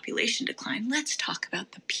talk population decline, let's talk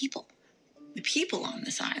about the people on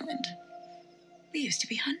this island. We used to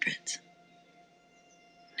be hundreds.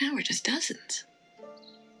 Now we're just dozens.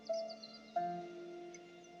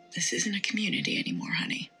 This isn't a community anymore,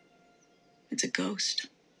 honey. It's a ghost.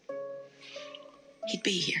 He'd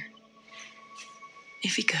be here.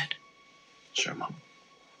 If he could. Sure, Mom.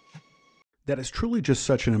 That is truly just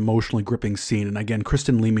such an emotionally gripping scene. And again,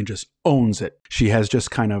 Kristen Lehman just owns it. She has just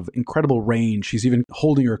kind of incredible range. She's even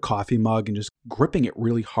holding her coffee mug and just gripping it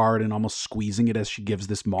really hard and almost squeezing it as she gives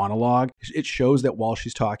this monologue. It shows that while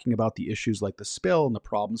she's talking about the issues like the spill and the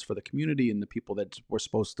problems for the community and the people that were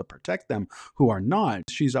supposed to protect them who are not,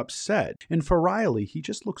 she's upset. And for Riley, he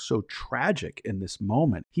just looks so tragic in this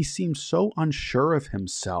moment. He seems so unsure of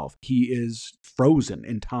himself. He is frozen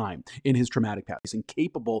in time in his traumatic past. He's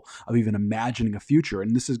incapable of even imagining a future,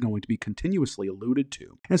 and this is going to be continuously alluded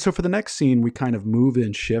to. And so for the next scene, we kind of move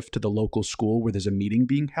and shift to the local school where there's a meeting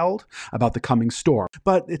being held about the coming storm.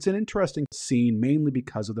 But it's an interesting scene mainly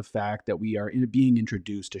because of the fact that we are being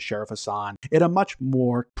introduced to Sheriff Hassan in a much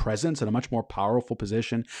more presence and a much more powerful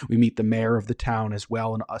position. We meet the mayor of the town as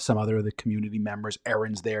well and some other of the community members.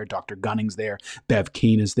 Erin's there, Dr. Gunning's there, Bev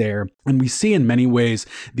Keane is there. And we see in many ways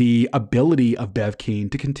the ability of Bev Keane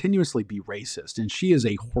to continuously be racist. And she is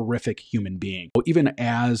a horrific human being. Even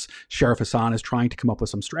as Sheriff Hassan is trying to come up with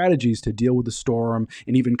some strategies to deal with the storm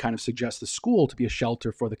and even kind of suggest the school to be a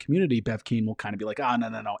shelter for the community, Bev Keane will kind of be like,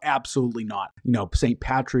 no, absolutely not. You know, St.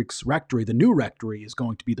 Patrick's Rectory, the new rectory, is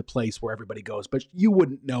going to be the place where everybody goes, but you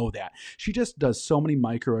wouldn't know that. She just does so many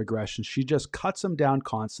microaggressions. She just cuts them down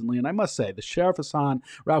constantly. And I must say, the Sheriff Hassan,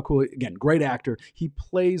 Raul, again, great actor. He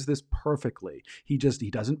plays this perfectly. He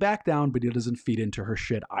doesn't back down, but he doesn't feed into her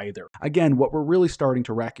shit either. Again, what we're really starting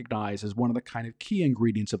to recognize is is one of the kind of key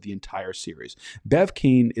ingredients of the entire series. Bev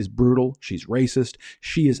Keane is brutal. She's racist.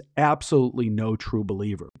 She is absolutely no true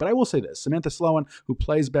believer. But I will say this, Samantha Sloan, who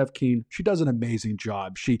plays Bev Keane, she does an amazing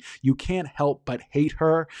job. You can't help but hate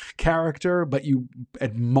her character, but you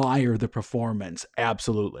admire the performance.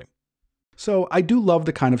 Absolutely. So I do love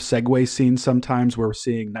the kind of segue scenes sometimes where we're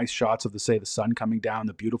seeing nice shots of the sun coming down,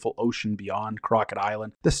 the beautiful ocean beyond Crockett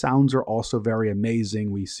Island. The sounds are also very amazing.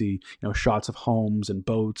 We see, shots of homes and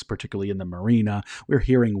boats, particularly in the marina. We're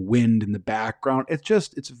hearing wind in the background.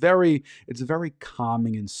 It's very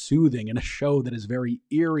calming and soothing in a show that is very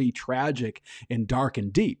eerie, tragic, and dark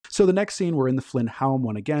and deep. So the next scene, we're in the Flynn home.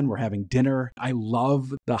 Again, we're having dinner. I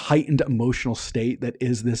love the heightened emotional state that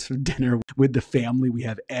is this dinner with the family. We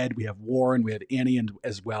have Ed, we have Warren, we have Annie, and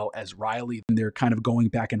as well as Riley. And they're kind of going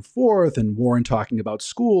back and forth, and Warren talking about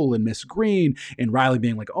school and Miss Green, and Riley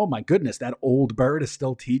being like, oh my goodness, that old bird is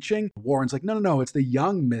still teaching. Warren's like, no, it's the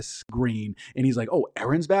young Miss Green. And he's like, oh,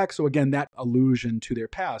 Erin's back. So again, that allusion to their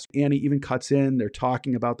past. Annie even cuts in. They're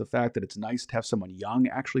talking about the fact that it's nice to have someone young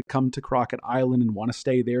actually come to Crockett Island and want to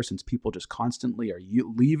stay there since people just constantly are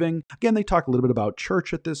leaving. Again, they talk a little bit about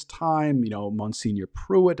church at this time, Monsignor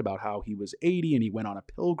Pruitt, about how he was 80 and he went on a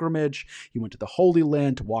pilgrimage. He went to the Holy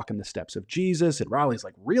Land to walk in the steps of Jesus. And Riley's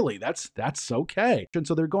like, really? That's okay. And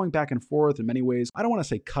so they're going back and forth in many ways. I don't want to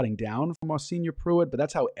say cutting down from Monsignor Pruitt, but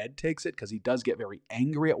that's how Ed takes it, because he does get very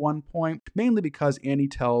angry at one point, mainly because Annie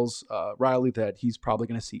tells Riley that he's probably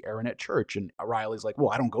going to see Erin at church. And Riley's like,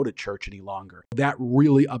 well, I don't go to church any longer. That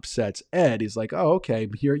really upsets Ed. He's like, oh, okay,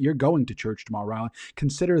 you're going to church tomorrow, Riley.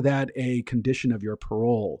 Consider that a condition of your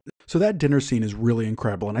parole. So that dinner scene is really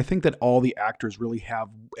incredible. And I think that all the actors really have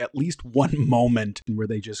at least one moment where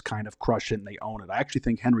they just kind of crush it and they own it. I actually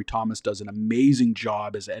think Henry Thomas does an amazing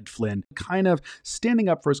job as Ed Flynn, kind of standing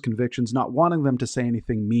up for his convictions, not wanting them to say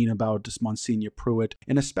anything mean about Monsignor Pruitt,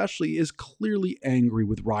 and especially is clearly angry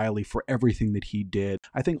with Riley for everything that he did.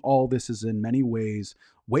 I think all this is in many ways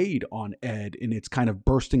weighed on Ed, and it's kind of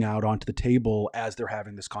bursting out onto the table as they're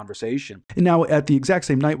having this conversation. And now at the exact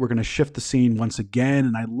same night, we're going to shift the scene once again,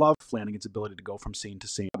 and I love Flanagan's ability to go from scene to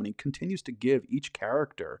scene. I mean, he continues to give each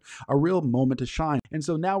character a real moment to shine. And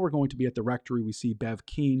so now we're going to be at the rectory. We see Bev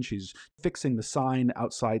Keane. She's fixing the sign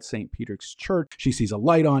outside St. Peter's Church. She sees a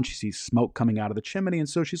light on. She sees smoke coming out of the chimney. And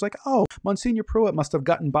so she's like, oh, Monsignor Pruitt must have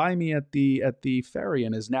gotten by me at the ferry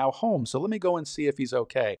and is now home. So let me go and see if he's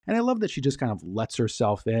okay. And I love that she just kind of lets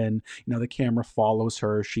herself in. The camera follows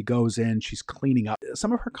her. She goes in. She's cleaning up.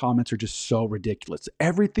 Some of her comments are just so ridiculous.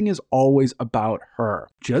 Everything is always about her.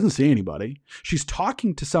 She doesn't see anybody. She's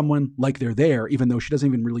talking to someone like they're there, even though she doesn't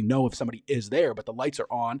even really know if somebody is there, but the lights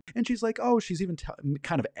are on. And she's like, oh, she's even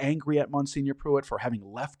kind of angry at Monsignor Pruitt for having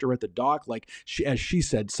left her at the dock, like as she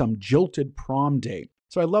said, some jilted prom date.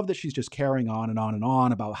 So I love that she's just carrying on and on and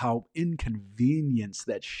on about how inconvenienced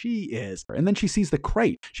that she is. And then she sees the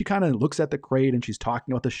crate. She kind of looks at the crate and she's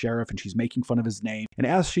talking about the sheriff and she's making fun of his name. And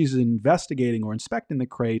as she's investigating or inspecting the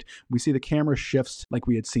crate, we see the camera shifts like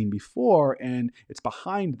we had seen before, and it's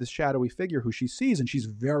behind this shadowy figure who she sees, and she's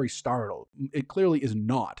very startled. It clearly is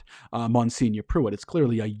not Monsignor Pruitt. It's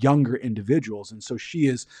clearly a younger individual. And so she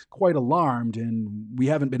is quite alarmed, and we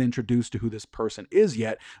haven't been introduced to who this person is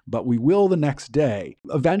yet, but we will the next day.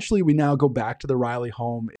 Eventually, we now go back to the Riley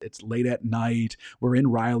home. It's late at night. We're in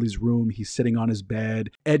Riley's room. He's sitting on his bed.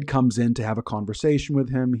 Ed comes in to have a conversation with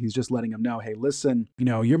him. He's just letting him know, hey, listen,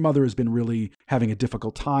 your mother has been really having a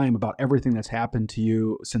difficult time about everything that's happened to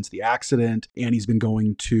you since the accident. Annie's been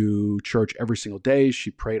going to church every single day. She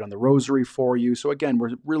prayed on the rosary for you. So again,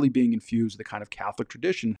 we're really being infused with the kind of Catholic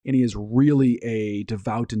tradition. Annie is really a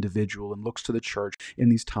devout individual and looks to the church in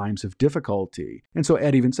these times of difficulty. And so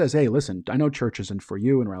Ed even says, hey, listen, I know church isn't for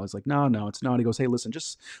you. And Riley's like, no, it's not. He goes, hey, listen,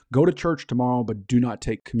 just go to church tomorrow, but do not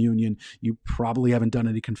take communion. You probably haven't done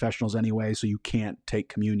any confessionals anyway, so you can't take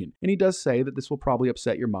communion. And he does say that this will probably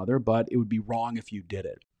upset your mother, but it would be wrong if you did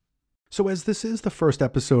it. So as this is the first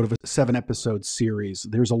episode of a 7-episode series,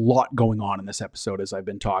 there's a lot going on in this episode, as I've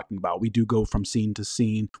been talking about. We do go from scene to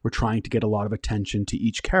scene. We're trying to get a lot of attention to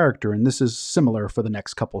each character, and this is similar for the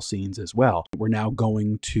next couple scenes as well. We're now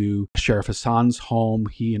going to Sheriff Hassan's home.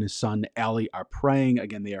 He and his son, Ali, are praying.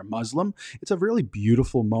 Again, they are Muslim. It's a really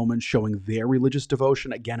beautiful moment showing their religious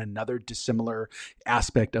devotion. Again, another dissimilar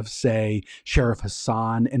aspect of, say, Sheriff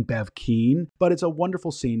Hassan and Bev Keane, but it's a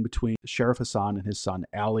wonderful scene between Sheriff Hassan and his son,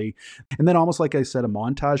 Ali. And then almost like I said, a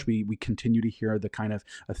montage, we continue to hear the kind of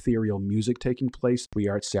ethereal music taking place. We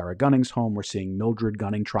are at Sarah Gunning's home. We're seeing Mildred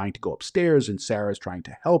Gunning trying to go upstairs and Sarah's trying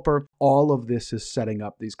to help her. All of this is setting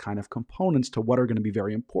up these kind of components to what are going to be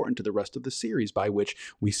very important to the rest of the series, by which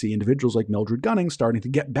we see individuals like Mildred Gunning starting to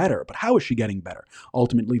get better. But how is she getting better?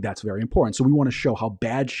 Ultimately, that's very important. So we want to show how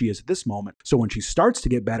bad she is at this moment. So when she starts to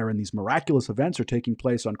get better and these miraculous events are taking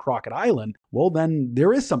place on Crockett Island, well, then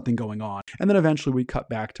there is something going on. And then eventually we cut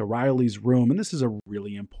back to Riley's room, and this is a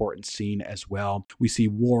really important scene as well. We see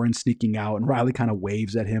Warren sneaking out, and Riley kind of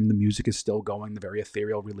waves at him. The music is still going, the very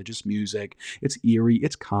ethereal religious music. It's eerie,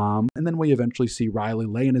 it's calm. And then we eventually see Riley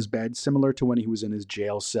lay in his bed, similar to when he was in his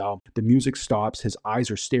jail cell. The music stops, his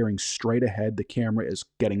eyes are staring straight ahead, the camera is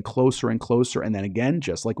getting closer and closer, and then again,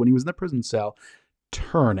 just like when he was in the prison cell,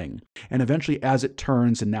 turning. And eventually as it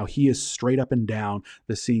turns and now he is straight up and down,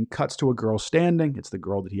 the scene cuts to a girl standing. It's the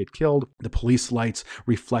girl that he had killed. The police lights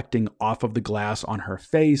reflecting off of the glass on her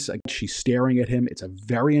face. She's staring at him. It's a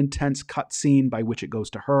very intense cut scene by which it goes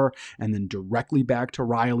to her and then directly back to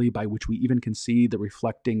Riley, by which we even can see the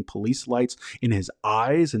reflecting police lights in his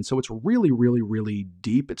eyes. And so it's really, really, really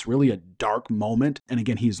deep. It's really a dark moment. And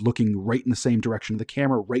again, he's looking right in the same direction of the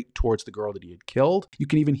camera, right towards the girl that he had killed. You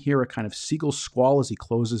can even hear a kind of seagull squall as he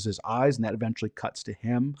closes his eyes, and that eventually cuts to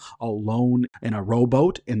him alone in a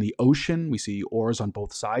rowboat in the ocean. We see oars on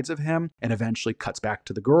both sides of him, and eventually cuts back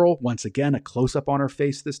to the girl. Once again, a close-up on her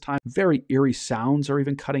face this time. Very eerie sounds are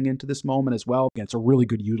even cutting into this moment as well. Again, it's a really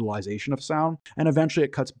good utilization of sound. And eventually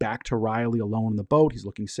it cuts back to Riley alone in the boat. He's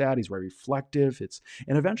looking sad. He's very reflective.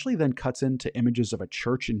 And eventually then cuts into images of a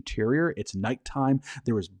church interior. It's nighttime.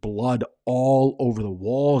 There is blood all over the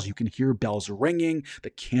walls. You can hear bells ringing.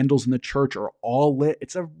 The candles in the church are all lit.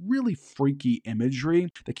 It's a really freaky imagery.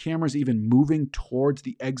 The camera's even moving towards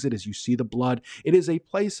the exit as you see the blood. It is a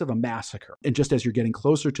place of a massacre. And just as you're getting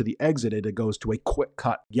closer to the exit, it goes to a quick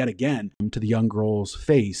cut yet again to the young girl's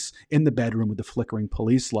face in the bedroom with the flickering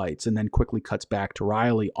police lights, and then quickly cuts back to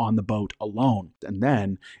Riley on the boat alone. And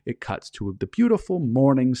then it cuts to the beautiful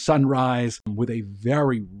morning sunrise with a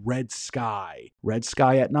very red sky. Red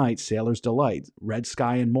sky at night, sailors delight. Red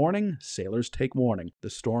sky in morning, sailors take warning. The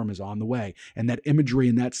storm is on the way. And that imagery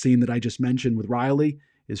in that scene that I just mentioned with Riley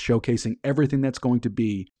is showcasing everything that's going to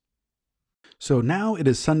be. So now it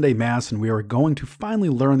is Sunday Mass, and we are going to finally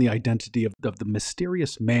learn the identity of the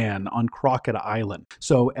mysterious man on Crockett Island.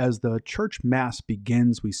 So as the church Mass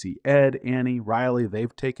begins, we see Ed, Annie, Riley,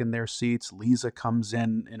 they've taken their seats. Lisa comes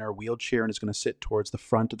in her wheelchair and is going to sit towards the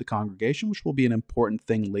front of the congregation, which will be an important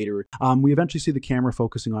thing later. We eventually see the camera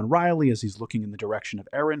focusing on Riley as he's looking in the direction of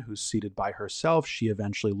Erin, who's seated by herself. She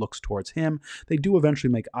eventually looks towards him. They do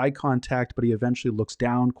eventually make eye contact, but he eventually looks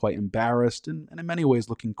down, quite embarrassed, and in many ways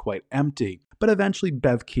looking quite empty. But eventually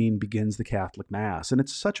Bev Keane begins the Catholic Mass, and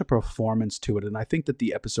it's such a performance to it, and I think that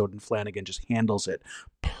the episode in Flanagan just handles it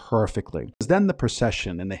perfectly. Then the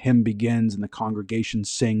procession and the hymn begins and the congregation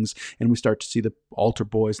sings, and we start to see the altar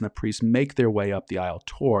boys and the priests make their way up the aisle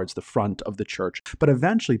towards the front of the church. But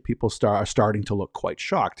eventually people are starting to look quite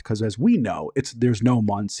shocked, because as we know, there's no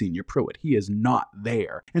Monsignor Pruitt. He is not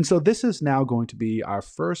there. And so this is now going to be our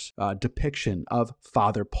first depiction of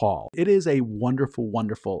Father Paul. It is a wonderful,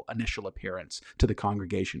 wonderful initial appearance to the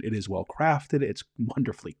congregation. It is well crafted. It's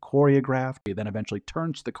wonderfully choreographed. He then eventually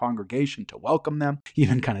turns to the congregation to welcome them. He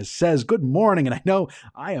even kind of says, "Good morning, and I know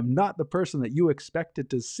I am not the person that you expected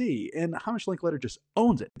to see." And Hamish Linklater just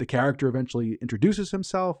owns it. The character eventually introduces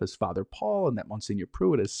himself as Father Paul and that Monsignor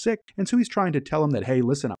Pruitt is sick. And so he's trying to tell him that, hey,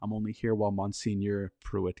 listen, I'm only here while Monsignor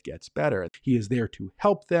Pruitt gets better. He is there to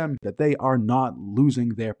help them, that they are not losing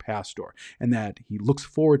their pastor, and that he looks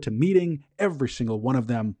forward to meeting every single one of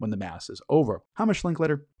them when the Mass is over. Hamish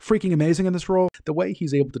Linklater, freaking amazing in this role. The way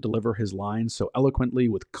he's able to deliver his lines so eloquently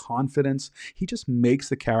with confidence, he just makes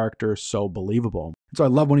the character so believable. And so I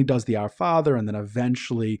love when he does the Our Father, and then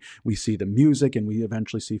eventually we see the music, and we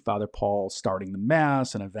eventually see Father Paul starting the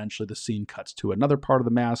Mass, and eventually the scene cuts to another part of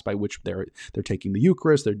the Mass by which they're taking the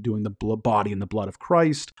Eucharist, they're doing the body and the blood of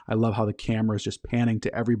Christ. I love how the camera is just panning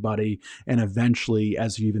to everybody, and eventually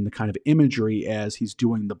as even the kind of imagery as he's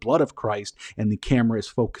doing the blood of Christ, and the camera is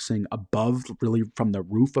focusing above, really from the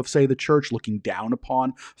roof of, say, the church, looking down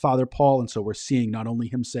upon Father Paul. And so we're seeing not only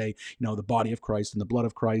him say, the body of Christ and the blood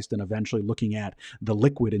of Christ, and eventually looking at the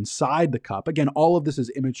liquid inside the cup. Again, all of this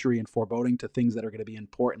is imagery and foreboding to things that are going to be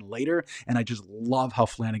important later, and I just love how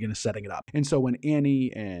Flanagan is setting it up. And so when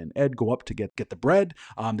Annie and Ed go up to get the bread,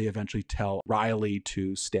 they eventually tell Riley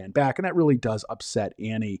to stand back, and that really does upset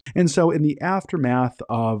Annie. And so in the aftermath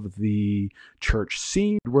of the church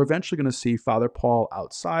scene, we're eventually going to see Father Paul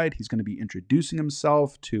outside. He's going to be introducing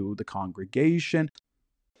himself to the congregation.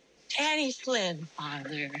 Annie Flynn,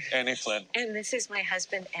 Father. Annie Flynn. And this is my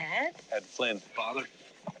husband, Ed. Ed Flynn. Father.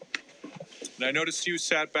 And I noticed you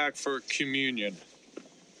sat back for communion.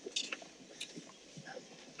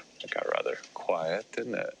 It got rather quiet,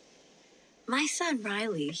 didn't it? My son,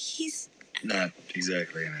 Riley, he's... Not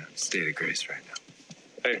exactly in a state of grace right now.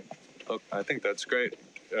 Hey, look, I think that's great.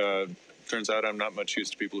 Turns out I'm not much use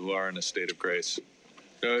to people who are in a state of grace.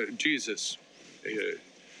 Jesus,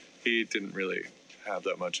 he didn't really have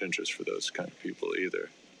that much interest for those kind of people either.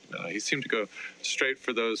 He seemed to go straight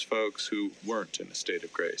for those folks who weren't in a state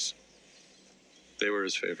of grace. They were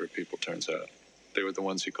his favorite people, turns out. They were the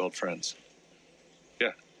ones he called friends.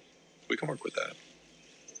 Yeah, we can work with that.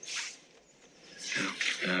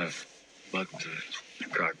 Welcome to the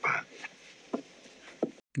Crockpot.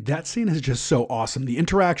 That scene is just so awesome. The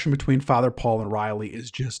interaction between Father Paul and Riley is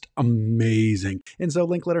just amazing. And so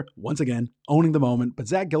Linklater, once again, owning the moment, but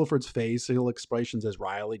Zach Gilford's facial expressions as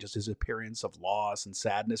Riley, just his appearance of loss and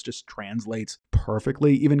sadness just translates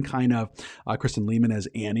perfectly. Even kind of Kristen Lehman as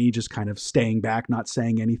Annie, just kind of staying back, not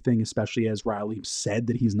saying anything, especially as Riley said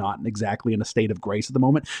that he's not exactly in a state of grace at the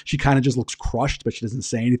moment. She kind of just looks crushed, but she doesn't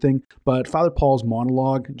say anything. But Father Paul's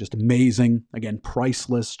monologue, just amazing. Again,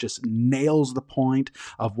 priceless, just nails the point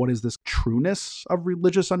of what is this trueness of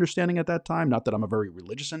religious understanding at that time. Not that I'm a very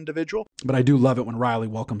religious individual, but I do love it when Riley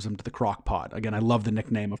welcomes him to the crock pot. Again, I love the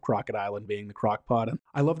nickname of Crockett Island being the crock pot. And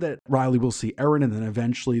I love that Riley will see Erin, and then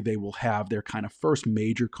eventually they will have their kind of first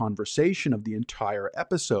major conversation of the entire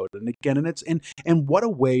episode. And again, and what a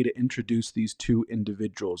way to introduce these two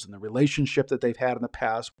individuals and the relationship that they've had in the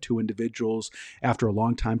past, two individuals after a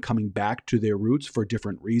long time coming back to their roots for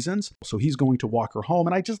different reasons. So he's going to walk her home.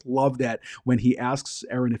 And I just love that when he asks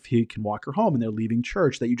Erin if he can walk her home and they're leaving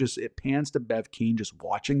church, that it pans to Bev Keane just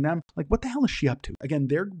watching them. Like, what the hell is she up to? Again,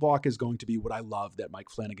 their walk is going to be what I love that Mike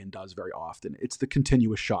Flanagan does very often. It's the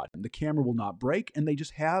continuous shot. The camera will not break, and they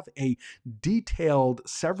just have a detailed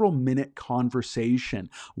several minute conversation,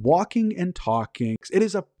 walking and talking. It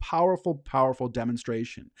is a powerful, powerful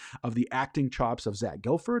demonstration of the acting chops of Zach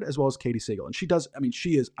Gilford as well as Katie Siegel. And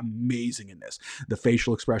she is amazing in this. The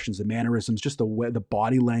facial expressions, the mannerisms, just the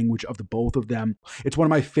body language of the both of them. It's one of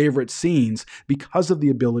my favorite scenes because of the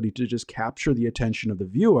ability to just capture the attention of the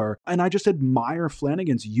viewer. And I just admire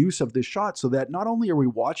Flanagan's use of this shot so that not only are we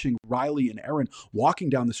watching Riley and Erin walking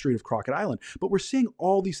down the street of Crockett Island, but we're seeing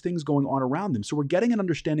all these things going on around them. So we're getting an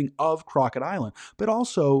understanding of Crockett Island, but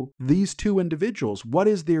also these two individuals. What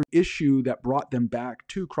is their issue that brought them back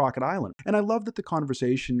to Crockett Island? And I love that the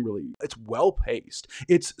conversation it's well paced.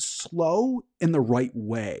 It's slow in the right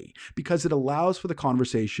way because it allows for the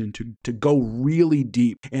conversation to go really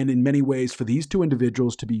deep, and in many ways for these two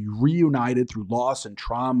individuals to be reunited through loss and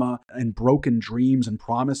trauma and broken dreams and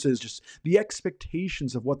promises, just the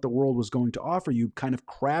expectations of what the world was going to offer you kind of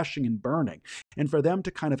crashing and burning, and for them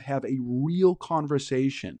to kind of have a real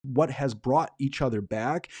conversation, what has brought each other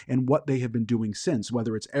back and what they have been doing since,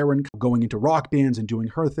 whether it's Erin going into rock bands and doing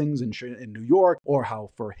her things in New York, or how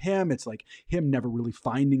for him it's like him never really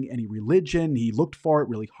finding any religion. He looked for it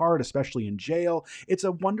really hard, especially in jail. It's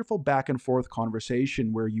a wonderful back and forth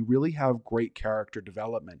conversation where you really have great character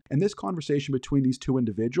development. And this conversation between these two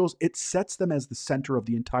individuals, it sets them as the center of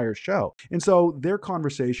the entire show. And so their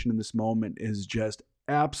conversation in this moment is just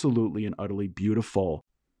absolutely and utterly beautiful.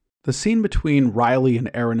 The scene between Riley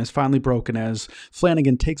and Erin is finally broken as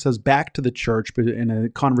Flanagan takes us back to the church in a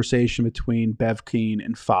conversation between Bev Keane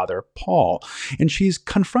and Father Paul. And she's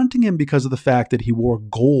confronting him because of the fact that he wore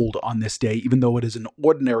gold on this day, even though it is an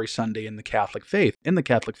ordinary Sunday in the Catholic faith. In the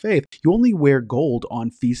Catholic faith, you only wear gold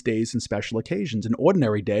on feast days and special occasions. An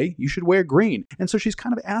ordinary day, you should wear green. And so she's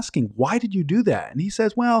kind of asking, why did you do that? And he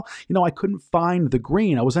says, well, I couldn't find the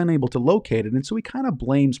green. I was unable to locate it. And so he kind of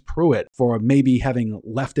blames Pruitt for maybe having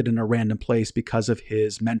left it in a random place because of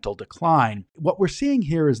his mental decline. What we're seeing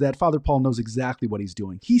here is that Father Paul knows exactly what he's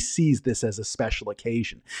doing. He sees this as a special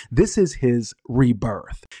occasion. This is his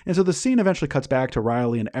rebirth. And so the scene eventually cuts back to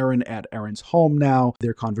Riley and Erin at Erin's home now.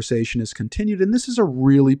 Their conversation is continued, and this is a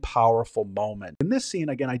really powerful moment. In this scene,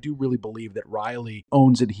 again, I do really believe that Riley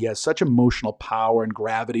owns it. He has such emotional power and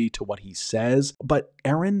gravity to what he says. But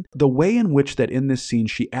Erin, the way in which that in this scene,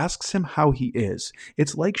 she asks him how he is,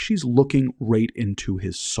 it's like she's looking right into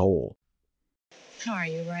his soul. How are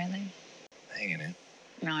you, Riley? Hanging in.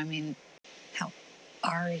 No, I mean, how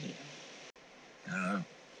are you? I don't know.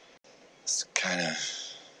 It's kind of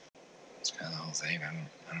the whole thing.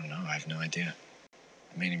 I don't know. I have no idea.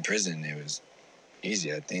 I mean, in prison, it was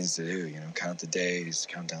easy. I had things to do, count the days,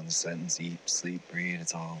 count down the sentence, eat, sleep, breathe.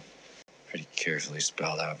 It's all pretty carefully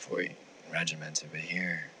spelled out for you, regimented. But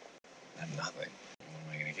here, I have nothing.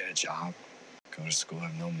 When am I going to get a job? Go go to school, I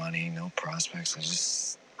have no money, no prospects. I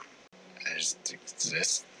just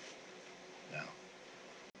exist. No.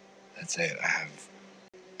 That's it. I have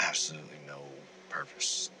absolutely no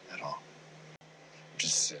purpose at all. I'm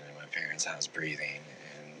just sitting in my parents' house breathing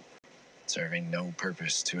and serving no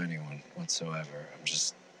purpose to anyone whatsoever. I'm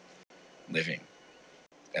just living.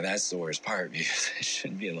 And that's the worst part because I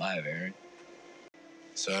shouldn't be alive, Aaron.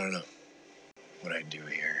 So I don't know what I do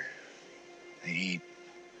here. I eat,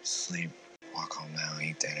 sleep, walk home now,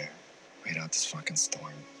 eat dinner, wait out this fucking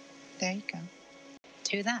storm. There you go.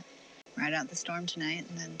 Do that. Ride out the storm tonight,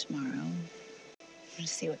 and then tomorrow, we're gonna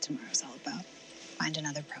see what tomorrow's all about. Find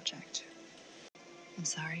another project. I'm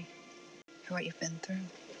sorry for what you've been through.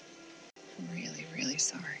 I'm really, really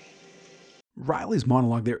sorry. Riley's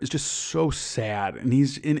monologue there is just so sad.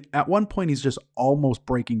 And at one point, he's just almost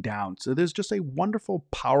breaking down. So there's just a wonderful,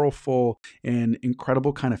 powerful, and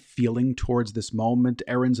incredible kind of feeling towards this moment.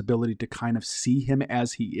 Aaron's ability to kind of see him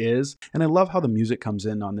as he is. And I love how the music comes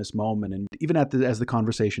in on this moment. And even as the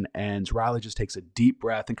conversation ends, Riley just takes a deep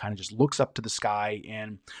breath and kind of just looks up to the sky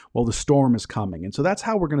and, well, the storm is coming. And so that's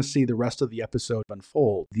how we're going to see the rest of the episode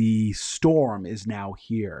unfold. The storm is now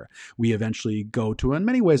here. We eventually go to, in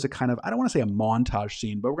many ways, a kind of, I don't want to say a montage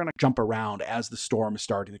scene, but we're going to jump around as the storm is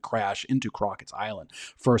starting to crash into Crockett's Island.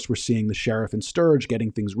 First, we're seeing the sheriff and Sturge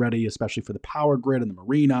getting things ready, especially for the power grid and the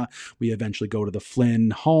marina. We eventually go to the Flynn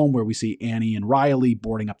home where we see Annie and Riley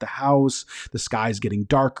boarding up the house. The sky's getting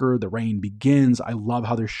darker. The rain begins. I love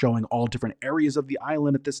how they're showing all different areas of the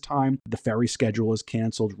island at this time. The ferry schedule is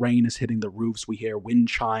canceled. Rain is hitting the roofs. We hear wind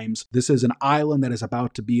chimes. This is an island that is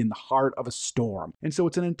about to be in the heart of a storm. And so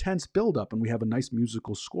it's an intense buildup, and we have a nice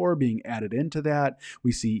musical score being added into that.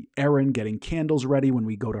 We see Erin getting candles ready when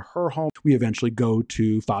we go to her home. We eventually go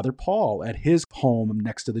to Father Paul at his home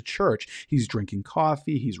next to the church. He's drinking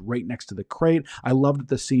coffee. He's right next to the crate. I love that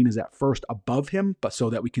the scene is at first above him, but so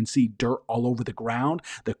that we can see dirt all over the ground.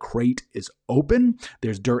 The crate is open.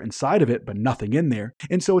 There's dirt inside of it, but nothing in there.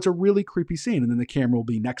 And so it's a really creepy scene. And then the camera will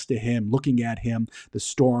be next to him, looking at him. The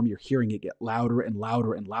storm, you're hearing it get louder and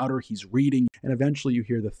louder and louder. He's reading, and eventually you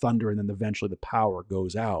hear the thunder, and then eventually the power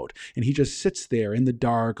goes out. And he just sits there in the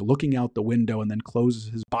dark, looking out the window, and then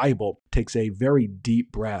closes his Bible, takes a very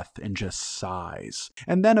deep breath, and just sighs.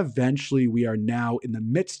 And then eventually we are now in the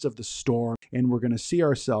midst of the storm, and we're going to see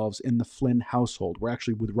ourselves in the Flynn household. We're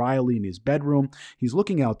actually with Riley in his bedroom. He's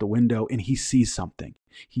looking out the window, and he sees something.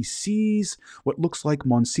 He sees what looks like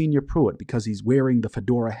Monsignor Pruitt because he's wearing the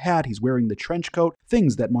fedora hat, he's wearing the trench coat,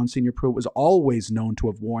 things that Monsignor Pruitt was always known to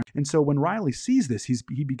have worn. And so when Riley sees this,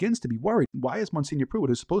 he begins to be worried. Why is Monsignor Pruitt,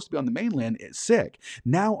 who's supposed to be on the mainland, sick,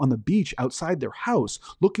 now on the beach outside their house,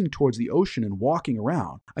 looking towards the ocean and walking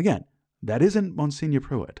around? Again, that isn't Monsignor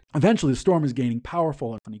Pruitt. Eventually, the storm is gaining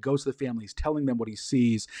powerful, and when he goes to the family, he's telling them what he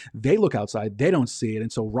sees. They look outside, they don't see it,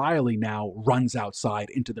 and so Riley now runs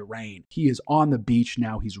outside into the rain. He is on the beach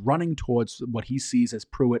now. He's running towards what he sees as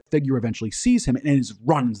Pruitt. Figure eventually sees him and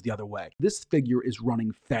runs the other way. This figure is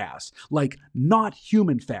running fast, like not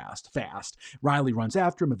human fast. Riley runs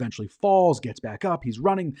after him, eventually falls, gets back up. He's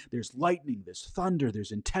running. There's lightning, there's thunder,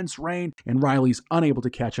 there's intense rain, and Riley's unable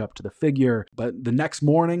to catch up to the figure. But the next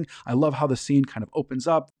morning, I love how the scene kind of opens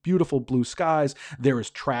up. Beautiful blue skies. There is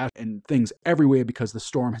trash and things everywhere because the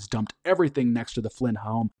storm has dumped everything next to the Flynn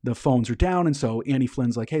home. The phones are down, and so Annie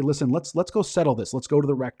Flynn's like, hey, listen, let's go settle this. Let's go to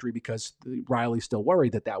the rectory because Riley's still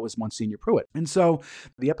worried that was Monsignor Pruitt. And so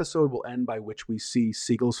the episode will end by which we see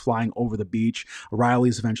seagulls flying over the beach.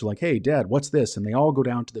 Riley's eventually like, hey, Dad, what's this? And they all go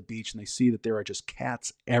down to the beach, and they see that there are just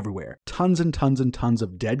cats everywhere. Tons and tons and tons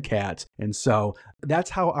of dead cats. And so that's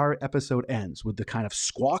how our episode ends, with the kind of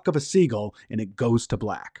squawk of a seagull, and it goes to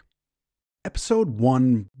black. Episode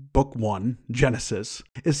 1, Book 1, Genesis,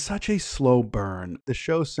 is such a slow burn. The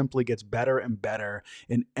show simply gets better and better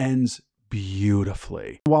and ends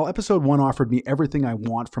beautifully. While episode 1 offered me everything I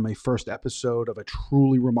want from a first episode of a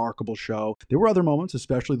truly remarkable show, there were other moments,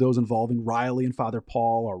 especially those involving Riley and Father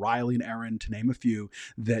Paul, or Riley and Erin, to name a few,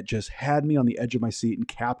 that just had me on the edge of my seat and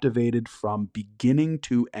captivated from beginning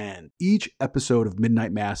to end. Each episode of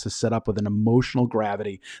Midnight Mass is set up with an emotional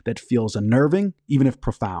gravity that feels unnerving, even if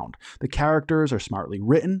profound. The characters are smartly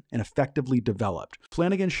written and effectively developed.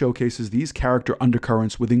 Flanagan showcases these character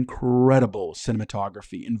undercurrents with incredible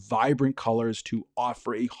cinematography and vibrant colors to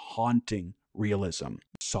offer a haunting realism.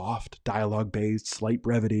 Soft, dialogue-based, slight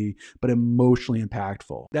brevity, but emotionally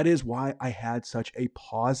impactful. That is why I had such a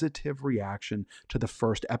positive reaction to the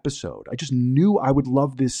first episode. I just knew I would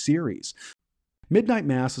love this series. Midnight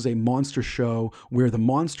Mass is a monster show where the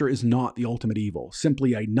monster is not the ultimate evil,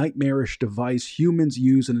 simply a nightmarish device humans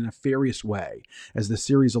use in a nefarious way. As the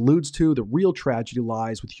series alludes to, the real tragedy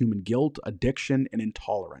lies with human guilt, addiction, and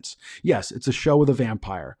intolerance. Yes, it's a show with a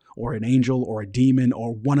vampire, or an angel, or a demon,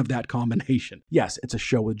 or one of that combination. Yes, it's a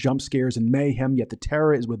show with jump scares and mayhem, yet the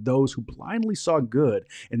terror is with those who blindly saw good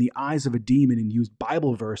in the eyes of a demon and used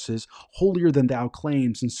Bible verses, holier than thou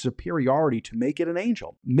claims, and superiority to make it an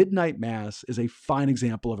angel. Midnight Mass is a fine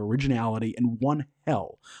example of originality and one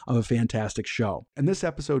hell of a fantastic show. And this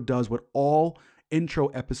episode does what all intro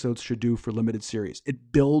episodes should do for limited series.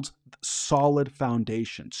 It builds solid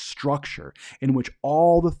foundation, structure, in which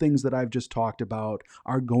all the things that I've just talked about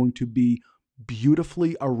are going to be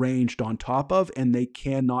beautifully arranged on top of, and they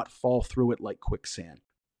cannot fall through it like quicksand.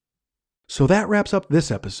 So that wraps up this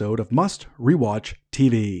episode of Must Rewatch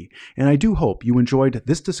TV, and I do hope you enjoyed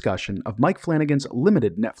this discussion of Mike Flanagan's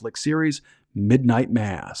limited Netflix series, Midnight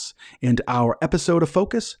Mass, and our episode of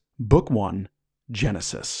focus, Book 1,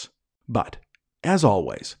 Genesis. But, as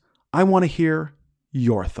always, I want to hear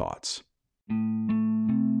your thoughts.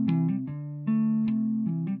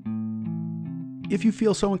 If you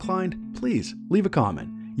feel so inclined, please leave a comment.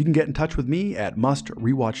 You can get in touch with me at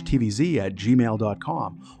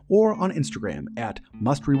mustrewatchtvz@gmail.com or on Instagram at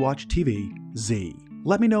mustrewatchtvz.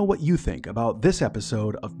 Let me know what you think about this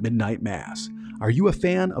episode of Midnight Mass. Are you a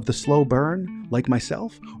fan of the slow burn, like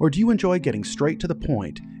myself, or do you enjoy getting straight to the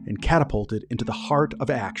point and catapulted into the heart of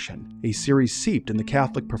action? A series steeped in the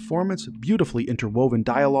Catholic performance, beautifully interwoven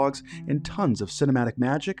dialogues, and tons of cinematic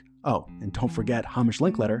magic? Oh, and don't forget Hamish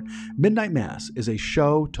Linkletter. Midnight Mass is a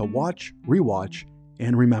show to watch, rewatch,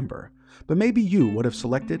 and remember. But maybe you would have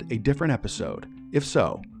selected a different episode. If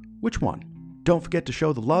so, which one? Don't forget to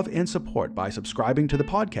show the love and support by subscribing to the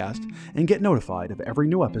podcast and get notified of every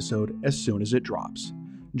new episode as soon as it drops.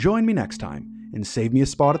 Join me next time and save me a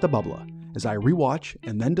spot at the bubblah as I rewatch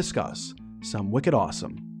and then discuss some wicked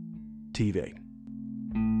awesome TV.